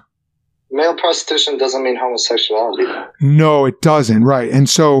is. Male prostitution doesn't mean homosexuality. No, it doesn't. Right. And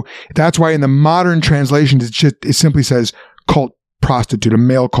so that's why in the modern translations, it simply says cult prostitute, a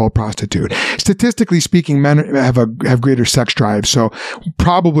male cult prostitute. Statistically speaking, men have greater sex drive. So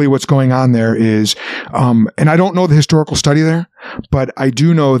probably what's going on there is, and I don't know the historical study there, but I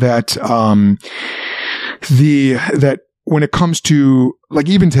do know that, that when it comes to, like,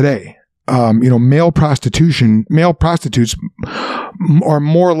 even today, male prostitutes are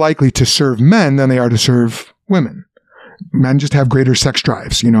more likely to serve men than they are to serve women. Men just have greater sex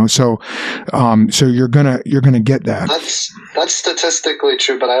drives, so you're gonna get that. That's statistically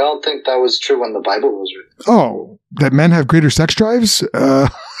true, but I don't think that was true when the Bible was written. Oh, that men have greater sex drives? Yeah,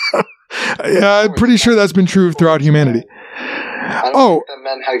 I'm pretty sure that's been true throughout humanity. I don't think that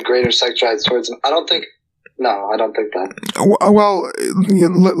men had greater sex drives towards them. I don't think that. Well,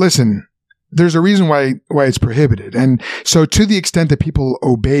 listen, there's a reason why it's prohibited. And so to the extent that people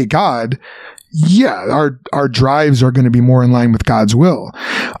obey God, yeah, our drives are going to be more in line with God's will.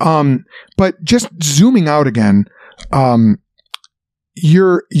 But just zooming out again,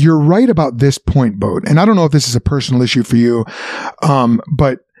 you're right about this point, Boat. And I don't know if this is a personal issue for you,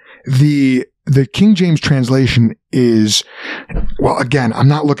 but the King James translation is, well, again, I'm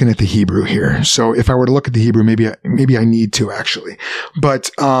not looking at the Hebrew here. So if I were to look at the Hebrew, maybe I need to actually. But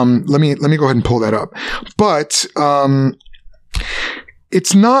let me go ahead and pull that up. But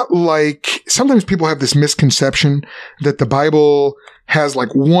it's not like, sometimes people have this misconception that the Bible has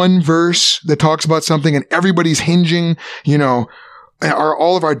like one verse that talks about something and everybody's hinging, are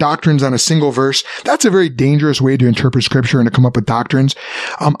all of our doctrines on a single verse. That's a very dangerous way to interpret scripture and to come up with doctrines.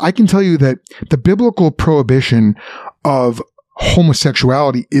 I can tell you that the biblical prohibition of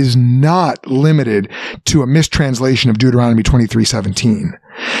homosexuality is not limited to a mistranslation of Deuteronomy 23:17.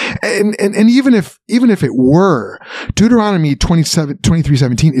 And even if it were, Deuteronomy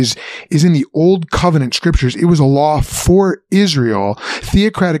 23:17 is in the Old Covenant scriptures. It was a law for Israel,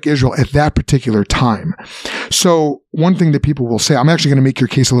 theocratic Israel at that particular time. So one thing that people will say, I'm actually going to make your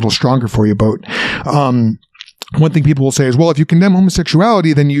case a little stronger for you, Boat. One thing people will say is, well, if you condemn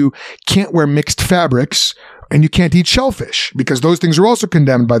homosexuality, then you can't wear mixed fabrics and you can't eat shellfish because those things are also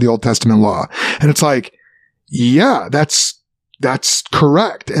condemned by the Old Testament law. And it's like, yeah, that's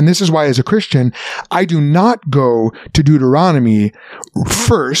correct. And this is why, as a Christian, I do not go to Deuteronomy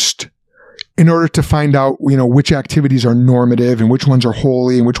first in order to find out, which activities are normative and which ones are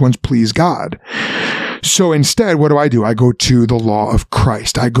holy and which ones please God. So instead, what do? I go to the law of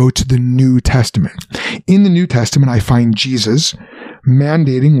Christ. I go to the New Testament. In the New Testament, I find Jesus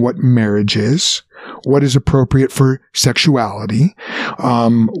mandating what marriage is, what is appropriate for sexuality,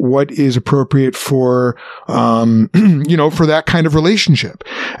 what is appropriate for, for that kind of relationship.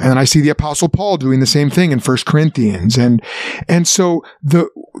 And then I see the Apostle Paul doing the same thing in 1 Corinthians. And so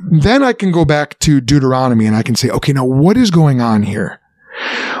then I can go back to Deuteronomy and I can say, okay, now what is going on here?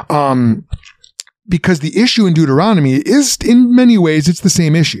 Because the issue in Deuteronomy is, in many ways, it's the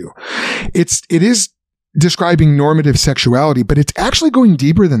same issue. It is describing normative sexuality, but it's actually going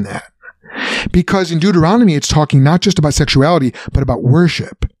deeper than that. Because in Deuteronomy, it's talking not just about sexuality, but about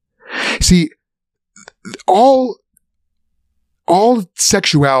worship. See, all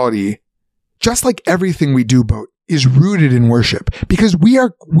sexuality, just like everything we do, Boat, is rooted in worship. Because we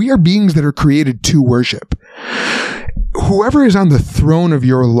are beings that are created to worship. Whoever is on the throne of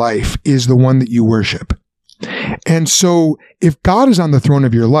your life is the one that you worship. And so if God is on the throne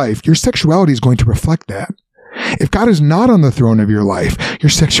of your life, your sexuality is going to reflect that. If God is not on the throne of your life, your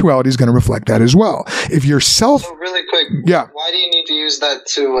sexuality is going to reflect that as well. If you're So really quick, why do you need to use that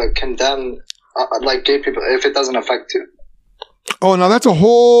to condemn gay people if it doesn't affect you? Oh, now that's a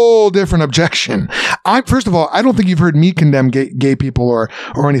whole different objection. First of all, I don't think you've heard me condemn gay people or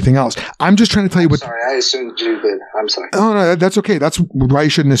anything else. I'm just trying to tell you what. Sorry, I assumed you did. I'm sorry. Oh no, that's okay. That's why you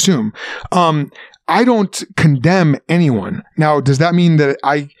shouldn't assume. I don't condemn anyone. Now, does that mean that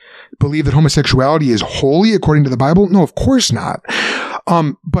I believe that homosexuality is holy according to the Bible? No, of course not.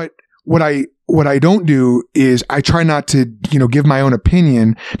 But what I don't do is I try not to, give my own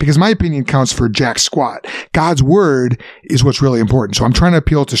opinion, because my opinion counts for jack squat. God's word is what's really important. So I'm trying to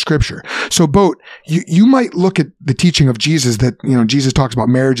appeal to scripture. So Boat, you might look at the teaching of Jesus that, Jesus talks about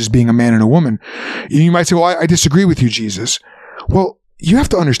marriage as being a man and a woman. You might say, well, I disagree with you, Jesus. Well, you have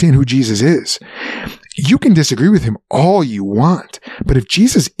to understand who Jesus is. You can disagree with him all you want, but if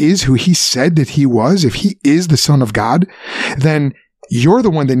Jesus is who he said that he was, if he is the Son of God, then you're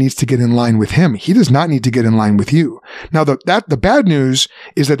the one that needs to get in line with him. He does not need to get in line with you. Now, the bad news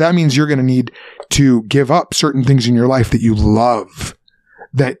is that means you're going to need to give up certain things in your life that you love,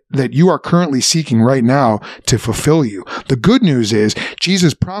 that you are currently seeking right now to fulfill you. The good news is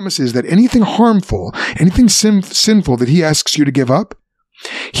Jesus promises that anything harmful, anything sinful that he asks you to give up,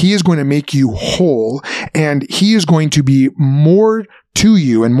 he is going to make you whole, and he is going to be more to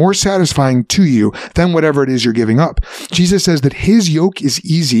you and more satisfying to you than whatever it is you're giving up. Jesus says that his yoke is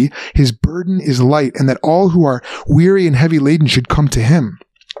easy, his burden is light, and that all who are weary and heavy laden should come to him.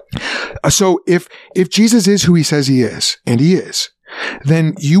 So if Jesus is who he says he is, and he is,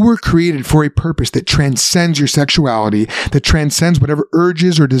 then you were created for a purpose that transcends your sexuality, that transcends whatever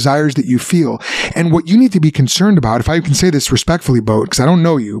urges or desires that you feel. And what you need to be concerned about, if I can say this respectfully, Boat, because I don't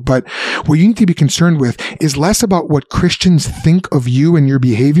know you, but what you need to be concerned with is less about what Christians think of you and your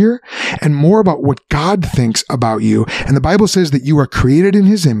behavior, and more about what God thinks about you. And the Bible says that you are created in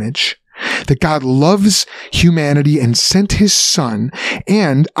his image, that God loves humanity and sent his son.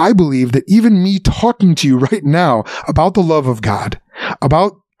 And I believe that even me talking to you right now about the love of God,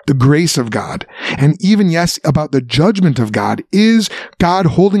 about the grace of God, and even, yes, about the judgment of God, is God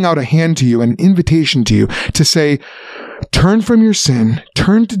holding out a hand to you, an invitation to you to say, turn from your sin,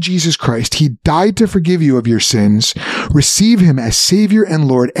 turn to Jesus Christ. He died to forgive you of your sins. Receive him as Savior and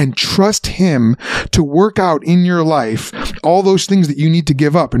Lord, and trust him to work out in your life all those things that you need to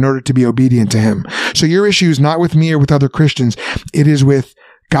give up in order to be obedient to him. So your issue is not with me or with other Christians. It is with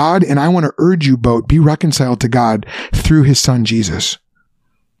God, and I want to urge you both, be reconciled to God through his son, Jesus.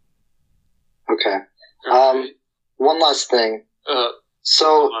 Okay. One last thing.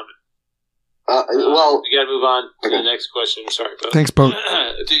 So, well, you got to move on to the next question. Sorry, Bo. Thanks, Bo. Do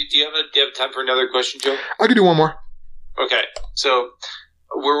you have time for another question, Joe? I could do one more. Okay, so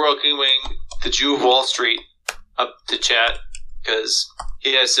we're welcoming the Jew of Wall Street up to chat because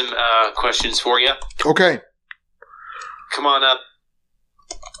he has some questions for you. Okay. Come on up.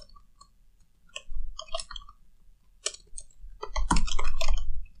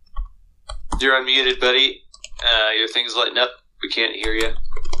 You're unmuted, buddy. Your thing's lighting up. We can't hear you.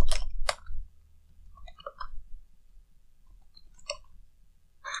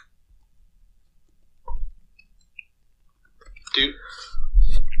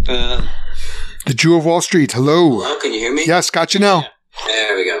 The Jew of Wall Street. Hello. Hello, can you hear me? Yes, got you now.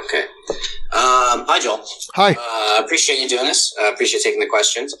 There we go. Okay. Hi, Joel. Hi. Appreciate you doing this. Appreciate taking the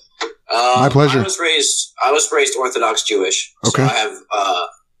questions. My pleasure. I was raised Orthodox Jewish. Okay. So I have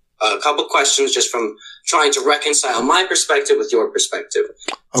a couple questions just from trying to reconcile my perspective with your perspective.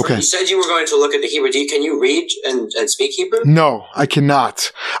 Okay. You said you were going to look at the Hebrew. Can you read and speak Hebrew? No, I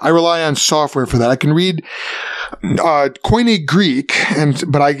cannot. I rely on software for that. I can read Koine Greek,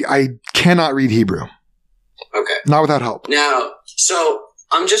 but I cannot read Hebrew. Okay. Not without help. Now, so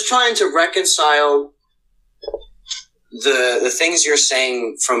I'm just trying to reconcile the things you're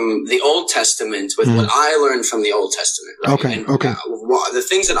saying from the Old Testament with what I learned from the Old Testament. Right? Okay. And, okay. The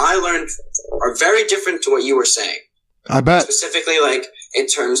things that I learned are very different to what you were saying. I bet. Specifically, like in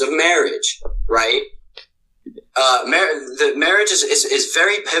terms of marriage, right? The marriage is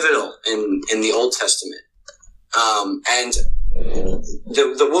very pivotal in the Old Testament, and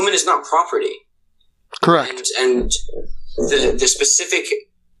the woman is not property. Correct. And the specific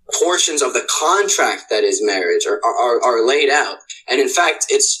portions of the contract that is marriage are laid out. And in fact,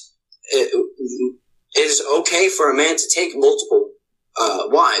 it is okay for a man to take multiple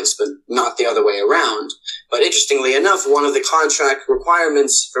wives, but not the other way around. But interestingly enough, one of the contract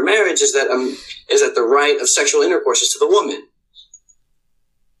requirements for marriage is that the right of sexual intercourse is to the woman.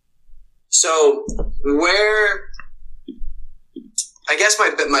 So I guess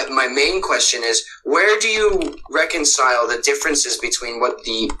my main question is, where do you reconcile the differences between what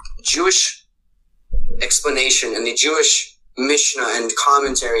the Jewish explanation and the Jewish Mishnah and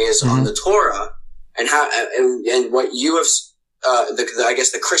commentary is on the Torah, and how and what you have, I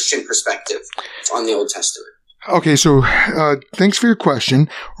guess the Christian perspective on the Old Testament? Okay, so thanks for your question.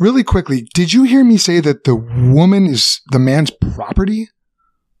 Really quickly, did you hear me say that the woman is the man's property?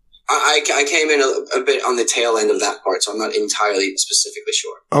 I came in a bit on the tail end of that part, so I'm not entirely specifically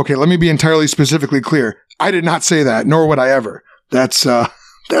sure. Okay, let me be entirely specifically clear. I did not say that, nor would I ever. That's I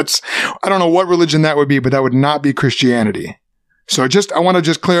don't know what religion that would be, but that would not be Christianity. So I want to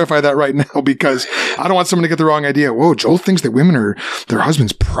just clarify that right now, because I don't want someone to get the wrong idea. Whoa, Joel thinks that women are their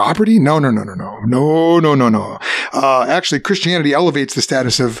husband's property? No. Actually, Christianity elevates the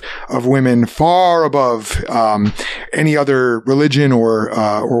status of women far above any other religion or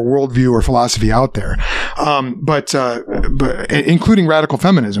worldview or philosophy out there. But including radical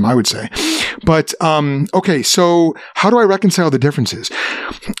feminism, I would say. But okay, so how do I reconcile the differences?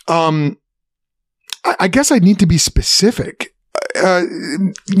 I guess I need to be specific.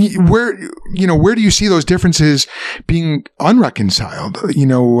 Where do you see those differences being unreconciled?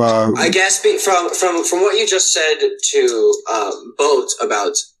 I guess from what you just said to Boat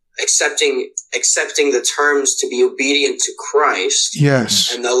about accepting the terms to be obedient to Christ.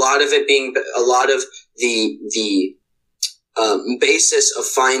 Yes, and a lot of it being the basis of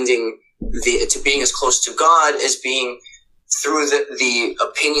finding to being as close to God as being through the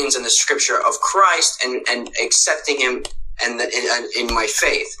opinions and the scripture of Christ and accepting him and in my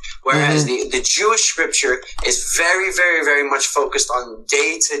faith. Whereas the Jewish scripture is very, very, very much focused on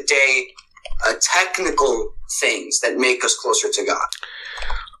day-to-day technical things that make us closer to God.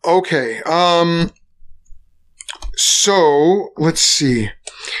 Okay. So let's see.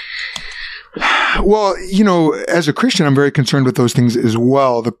 Well, as a Christian, I'm very concerned with those things as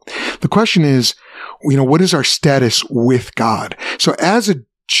well. The question is, what is our status with God? So as a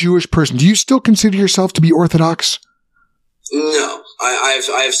Jewish person, do you still consider yourself to be Orthodox? No, I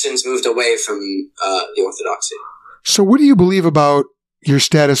have since moved away from the Orthodoxy. So what do you believe about your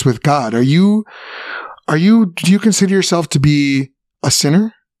status with God. Do you consider yourself to be a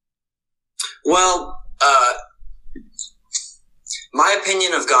sinner? Well, my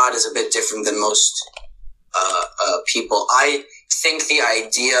opinion of God is a bit different than most people. I think the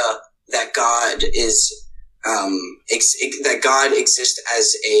idea that God is that God exists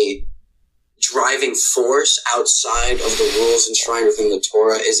as a driving force outside of the rules enshrined within the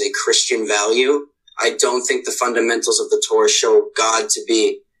Torah is a Christian value. I don't think the fundamentals of the Torah show God to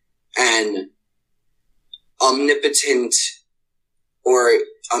be an omnipotent or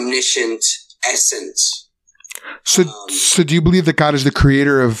omniscient essence. So do you believe that God is the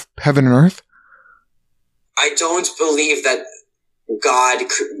creator of heaven and earth? I don't believe that God.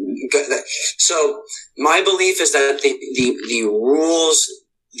 So my belief is that the rules,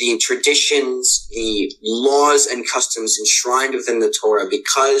 the traditions, the laws and customs enshrined within the Torah,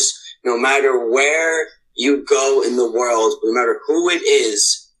 because no matter where you go in the world, no matter who it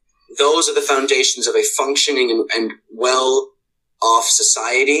is, those are the foundations of a functioning and well-off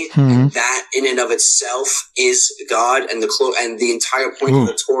society. Mm-hmm. And that in and of itself is God, and the entire point of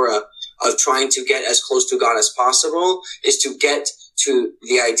the Torah of trying to get as close to God as possible is to get to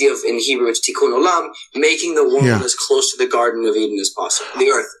the idea of, in Hebrew, it's tikkun olam, making the world as close to the Garden of Eden as possible, the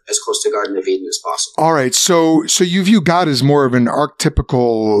earth as close to the Garden of Eden as possible. All right. So you view God as more of an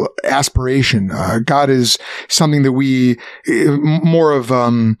archetypical aspiration. God is something that more of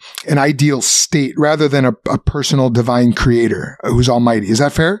an ideal state rather than a personal divine creator who's almighty. Is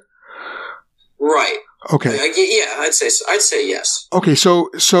that fair? Right. Okay. Yeah, I'd say yes. Okay.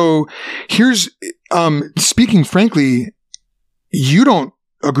 So here's, speaking frankly, you don't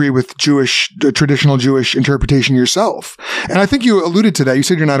agree with the traditional Jewish interpretation yourself. And I think you alluded to that. You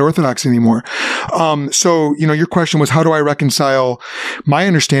said you're not Orthodox anymore. So, your question was, how do I reconcile my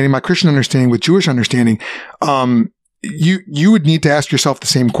understanding, my Christian understanding with Jewish understanding? You would need to ask yourself the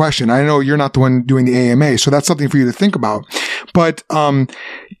same question. I know you're not the one doing the AMA, so that's something for you to think about. But,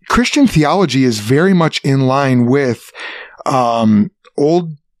 Christian theology is very much in line with,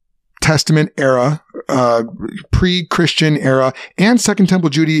 Old Testament era, pre-Christian era, and Second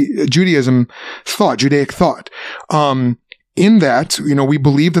Temple Judaism thought, Judaic thought. In that, we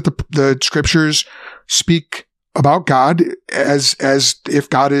believe that the scriptures speak about God as if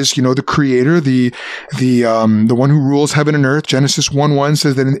God is, the creator, the one who rules heaven and earth. Genesis 1:1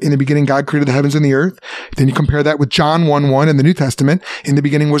 says that in the beginning God created the heavens and the earth. Then you compare that with John 1:1 in the New Testament. In the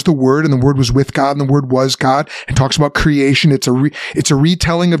beginning was the Word, and the Word was with God, and the Word was God. It talks about creation. It's a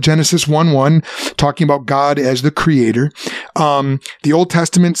retelling of Genesis 1:1, talking about God as the creator. The Old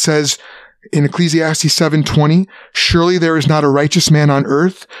Testament says, in Ecclesiastes 7:20, surely there is not a righteous man on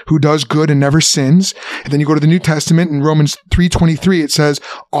earth who does good and never sins. And then you go to the New Testament in Romans 3:23, it says,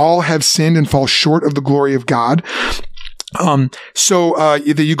 all have sinned and fall short of the glory of God. Either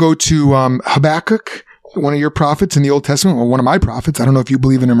you go to Habakkuk, one of your prophets in the Old Testament, or one of my prophets. I don't know if you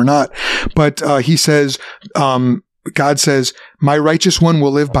believe in him or not, but he says, God says, my righteous one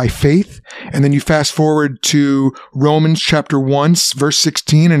will live by faith. And then you fast forward to Romans chapter 1, verse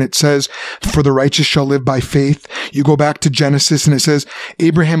 16, and it says, for the righteous shall live by faith. You go back to Genesis and it says,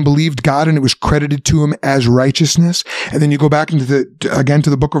 Abraham believed God and it was credited to him as righteousness. And then you go back into to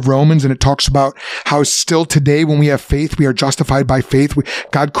the book of Romans, and it talks about how still today when we have faith, we are justified by faith.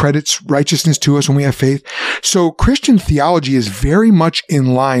 God credits righteousness to us when we have faith. So Christian theology is very much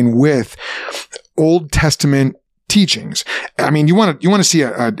in line with Old Testament teachings. I mean, you want to see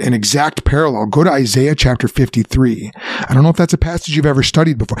an exact parallel, go to Isaiah chapter 53. I don't know if that's a passage you've ever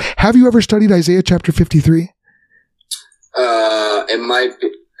studied before. Have you ever studied Isaiah chapter 53? It might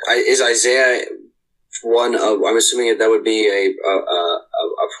be. Is Isaiah one of, I'm assuming that would be a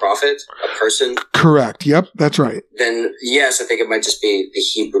prophet, a person? Correct. Yep, that's right. Then yes, I think it might just be, the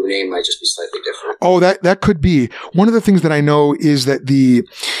Hebrew name might just be slightly different. Oh, that could be. One of the things that I know is that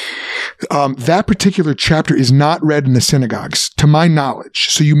that particular chapter is not read in the synagogues, to my knowledge.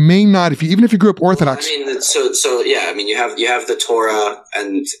 So you may not, even if you grew up Orthodox. Well, I mean, so yeah. I mean, you have the Torah,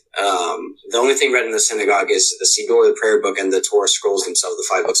 and the only thing read in the synagogue is the Siddur, the prayer book, and the Torah scrolls themselves, the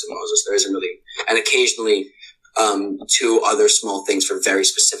 5 books of Moses. There isn't really, and occasionally 2 other small things for very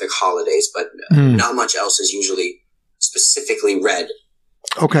specific holidays, but not much else is usually specifically read.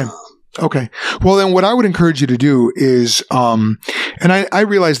 Okay. Okay. Well, then what I would encourage you to do is, and I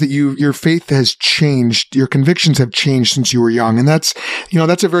realize that your faith has changed, your convictions have changed since you were young, and that's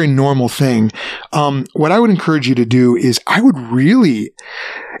a very normal thing. What I would encourage you to do is I would really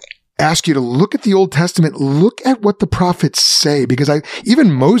ask you to look at the Old Testament, look at what the prophets say, because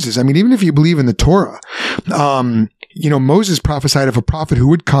even Moses, I mean, even if you believe in the Torah, Moses prophesied of a prophet who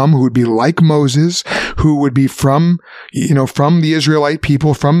would come, who would be like Moses, who would be from the Israelite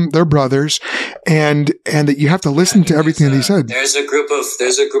people, from their brothers, and that you have to listen to everything that he said. There's a group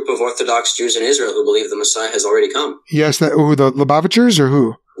of Orthodox Jews in Israel who believe the Messiah has already come. Yes, the Lubavitchers or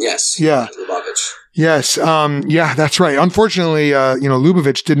who? Yes. Yeah. Lubavitch. Yes. Yeah, that's right. Unfortunately,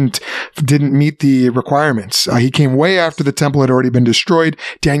 Lubavitch didn't meet the requirements. He came way after the temple had already been destroyed.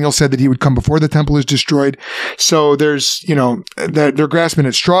 Daniel said that he would come before the temple is destroyed. So there's, that they're grasping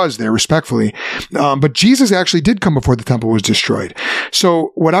at straws there, respectfully. But Jesus actually did come before the temple was destroyed.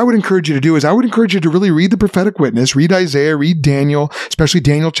 So what I would encourage you to do is I would encourage you to really read the prophetic witness, read Isaiah, read Daniel, especially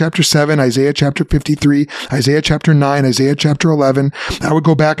Daniel chapter 7, Isaiah chapter 53, Isaiah chapter 9, Isaiah chapter 11. I would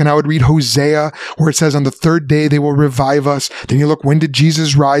go back and I would read Hosea, where it says on the third day they will revive us. Then you look, when did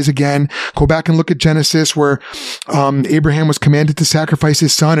Jesus rise again? Go back and look at Genesis, where Abraham was commanded to sacrifice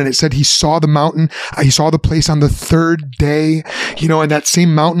his son, and it said he saw the mountain, he saw the place on the third day. And that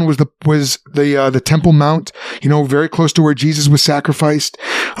same mountain was the Temple Mount, very close to where Jesus was sacrificed.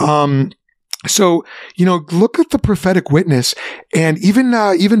 So, look at the prophetic witness, and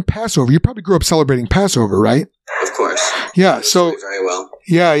even Passover. You probably grew up celebrating Passover, right? Of course. Yeah. So very well.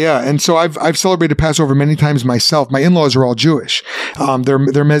 Yeah. And so I've celebrated Passover many times myself. My in-laws are all Jewish.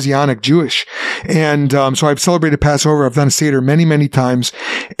 They're Messianic Jewish. And, so I've celebrated Passover. I've done a Seder many, many times.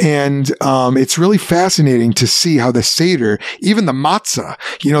 And, it's really fascinating to see how the Seder, even the matzah,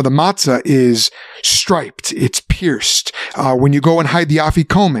 the matzah is striped. It's pierced. When you go and hide the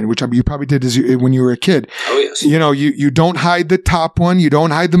afikomen, which you probably did when you were a kid. Oh, yes. You don't hide the top one. You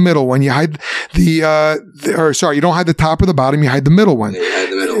don't hide the middle one. You hide you don't hide the top or the bottom. You hide the middle one. You hide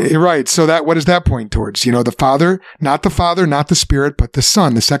the middle. Right. So what does that point towards? The Father, not the Spirit, but the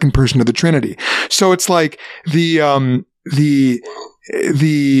Son, the second person of the Trinity. So it's like the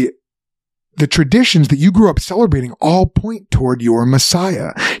traditions that you grew up celebrating all point toward your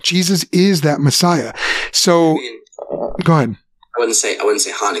Messiah. Jesus is that Messiah. So go ahead. I wouldn't say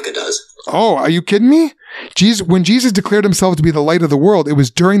Hanukkah does. Oh, are you kidding me? When Jesus declared himself to be the light of the world, it was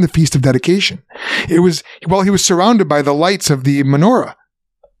during the Feast of Dedication. He was surrounded by the lights of the menorah.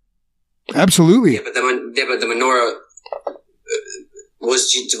 Absolutely. Yeah, but the menorah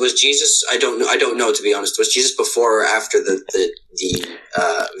was Jesus. I don't know, to be honest. Was Jesus before or after the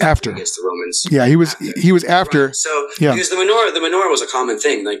after against the Romans? Yeah, he was after. Right. So because the menorah was a common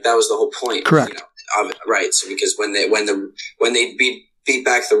thing. Like that was the whole point. Correct. Right. So because when they beat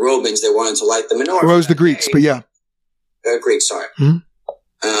back the Romans, they wanted to light the menorah. Well, it was the Greeks, but yeah. Greeks, sorry. Mm-hmm.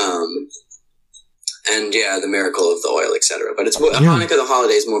 And the miracle of the oil, etc. But Hanukkah, the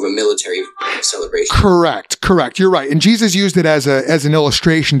holiday, is more of a military celebration. Correct. You're right. And Jesus used it as an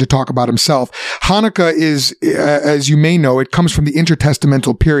illustration to talk about himself. Hanukkah is, as you may know, it comes from the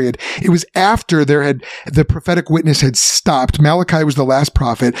intertestamental period. It was after the prophetic witness had stopped. Malachi was the last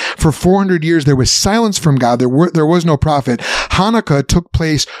prophet. For 400 years, there was silence from God. There was no prophet. Hanukkah took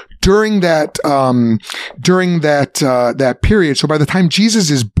place during that period. So by the time Jesus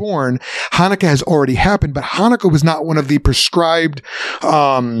is born, Hanukkah has already happened, but Hanukkah was not one of the prescribed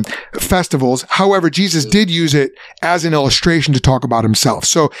festivals. However, Jesus did use it as an illustration to talk about himself.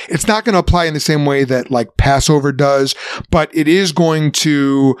 So it's not going to apply in the same way that like Passover does, but it is going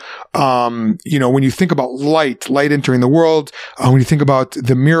to, when you think about light entering the world, when you think about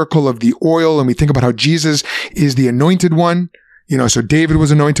the miracle of the oil, and we think about how Jesus is the anointed one, so David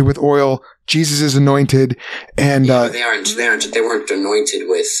was anointed with oil, Jesus is anointed, and they weren't anointed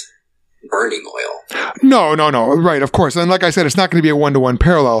with burning oil. No, right, of course. And like I said, it's not going to be a one-to-one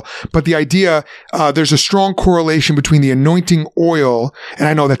parallel, but the idea, there's a strong correlation between the anointing oil, and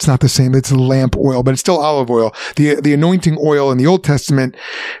I know that's not the same, it's lamp oil, but it's still olive oil. The anointing oil in the Old Testament,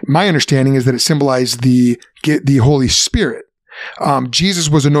 my understanding is that it symbolized the Holy Spirit. Jesus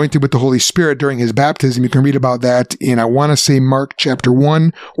was anointed with the Holy Spirit during his baptism. You can read about that in, I want to say, Mark chapter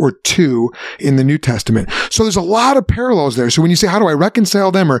 1 or 2 in the New Testament. So there's a lot of parallels there. So when you say, how do I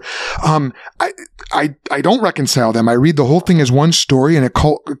reconcile them? Or, I don't reconcile them. I read the whole thing as one story, and it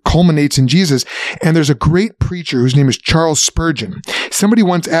culminates in Jesus. And there's a great preacher whose name is Charles Spurgeon. Somebody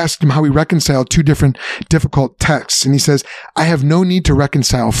once asked him how he reconciled two different difficult texts. And he says, I have no need to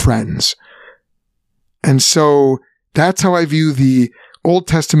reconcile friends. And so that's how I view the Old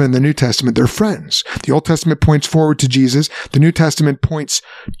Testament and the New Testament. They're friends. The Old Testament points forward to Jesus. The New Testament points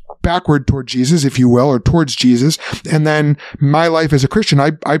backward toward Jesus, if you will, or towards Jesus. And then my life as a Christian,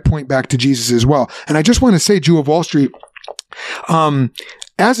 I point back to Jesus as well. And I just want to say, Jew of Wall Street,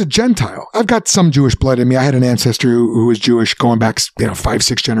 as a Gentile, I've got some Jewish blood in me. I had an ancestor who was Jewish going back,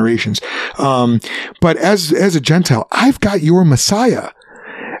 5-6 generations. But as a Gentile, I've got your Messiah.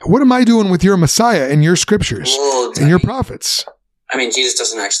 What am I doing with your Messiah and your scriptures Well, and your prophets? I mean, Jesus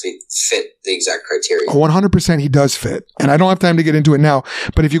doesn't actually fit the exact criteria. 100% he does fit. And I don't have time to get into it now.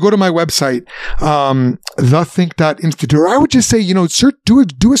 But if you go to my website, thethink.institute, or I would just say,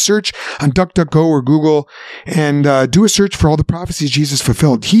 do a search on DuckDuckGo or Google and do a search for all the prophecies Jesus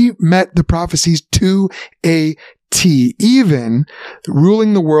fulfilled. He met the prophecies to a T, even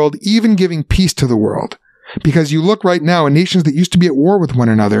ruling the world, even giving peace to the world. Because you look right now, and nations that used to be at war with one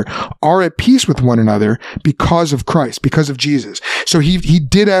another are at peace with one another because of Christ, because of Jesus. So he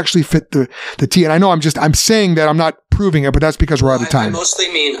did actually fit the T. And I know I'm saying that, I'm not proving it, but that's because we're out of time. I mostly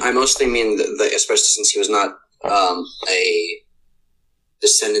mean that especially since he was not a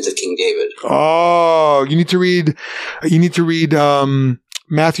descendant of King David. Oh, you need to read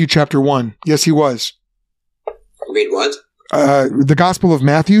Matthew chapter 1. Yes, he was. Read what? The Gospel of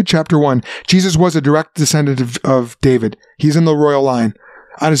Matthew, chapter 1. Jesus was a direct descendant of David. He's in the royal line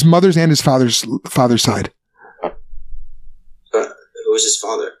on his mother's and his father's side. Who was his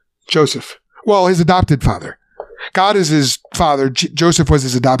father? Joseph. Well, his adopted father. God is his father. Joseph was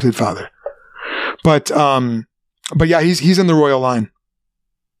his adopted father. But yeah, he's in the royal line.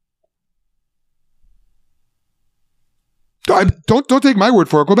 Don't take my word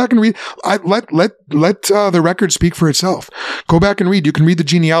for it. Go back and read. Let the record speak for itself. Go back and read. You can read the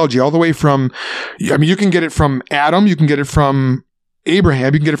genealogy all the way from. I mean, you can get it from Adam. You can get it from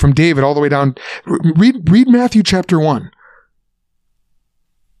Abraham. You can get it from David all the way down. Read Matthew chapter 1.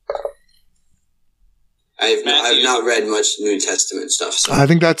 I've not read much New Testament stuff. So. I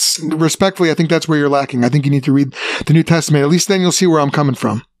think that's where you're lacking. I think you need to read the New Testament. At least then you'll see where I'm coming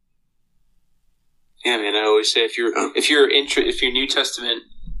from. Yeah, man. I always say if you're New Testament,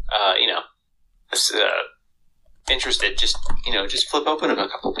 interested, just flip open a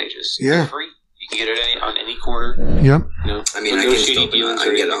couple pages. Yeah, it's free. You can get it on any corner. Yep. I mean, I can get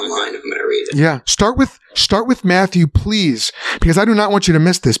it online if I'm going to read it. Yeah. Start with Matthew, please, because I do not want you to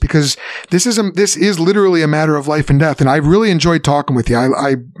miss this, because this is literally a matter of life and death. And I really enjoyed talking with you.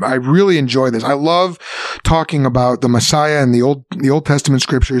 I really enjoy this. I love talking about the Messiah and the Old Testament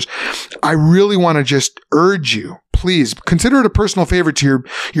scriptures. I really want to just urge you, please consider it a personal favor to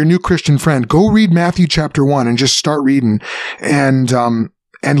your new Christian friend. Go read Matthew chapter 1 and just start reading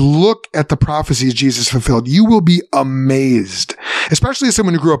and look at the prophecies Jesus fulfilled. You will be amazed, especially as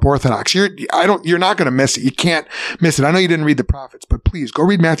someone who grew up Orthodox. You're not going to miss it. You can't miss it. I know you didn't read the prophets, but please go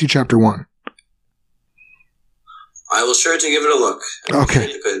read Matthew chapter 1. I will sure to give it a look. Okay.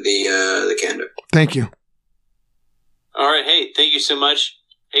 The candor. Thank you. All right. Hey, thank you so much.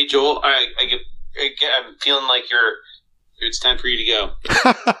 Hey, Joel, I'm feeling like it's time for you to go.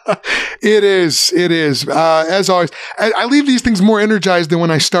 It is. As always, I leave these things more energized than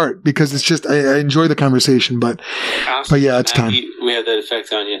when I start, because it's just, I enjoy the conversation, but yeah, it's time. We have that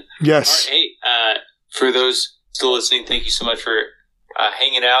effect on you. Yes. All right, hey, for those still listening, thank you so much for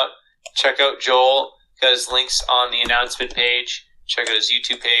hanging out. Check out Joel. Got his links on the announcement page. Check out his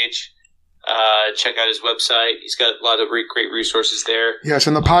YouTube page. Check out his website. He's got a lot of great resources there. Yes,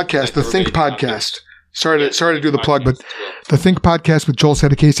 and the podcast, the Think Podcast. Sorry to do the plug, but the Think Podcast with Joel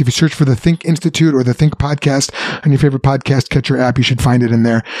Settecase. If you search for the Think Institute or the Think Podcast on your favorite podcast catcher app, you should find it in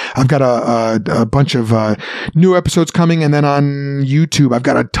there. I've got a bunch of new episodes coming, and then on YouTube, I've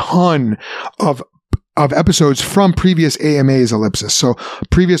got a ton of episodes from previous AMAs, Ellipsis. So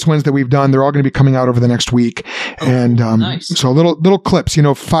previous ones that we've done, they're all going to be coming out over the next week. And nice. So little clips,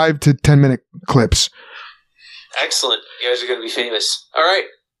 5 to 10 minute clips. Excellent. You guys are going to be famous. All right.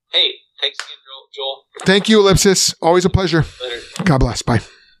 Hey, thanks again, Joel. Thank you, Ellipsis. Always a pleasure. Later. God bless. Bye.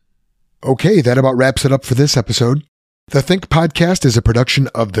 Okay, that about wraps it up for this episode. The Think Podcast is a production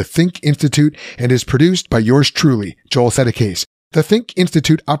of the Think Institute and is produced by yours truly, Joel Settecase. The Think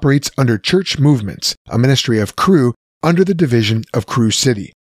Institute operates under Church Movements, a ministry of Cru under the division of Cru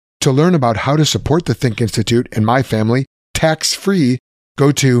City. To learn about how to support the Think Institute and my family tax-free,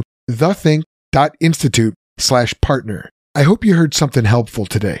 go to thethink.institute/partner. I hope you heard something helpful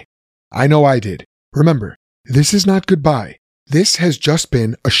today. I know I did. Remember, this is not goodbye. This has just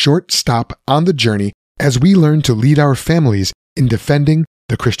been a short stop on the journey as we learn to lead our families in defending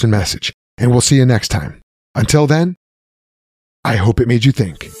the Christian message. And we'll see you next time. Until then, I hope it made you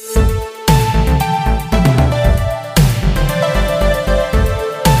think.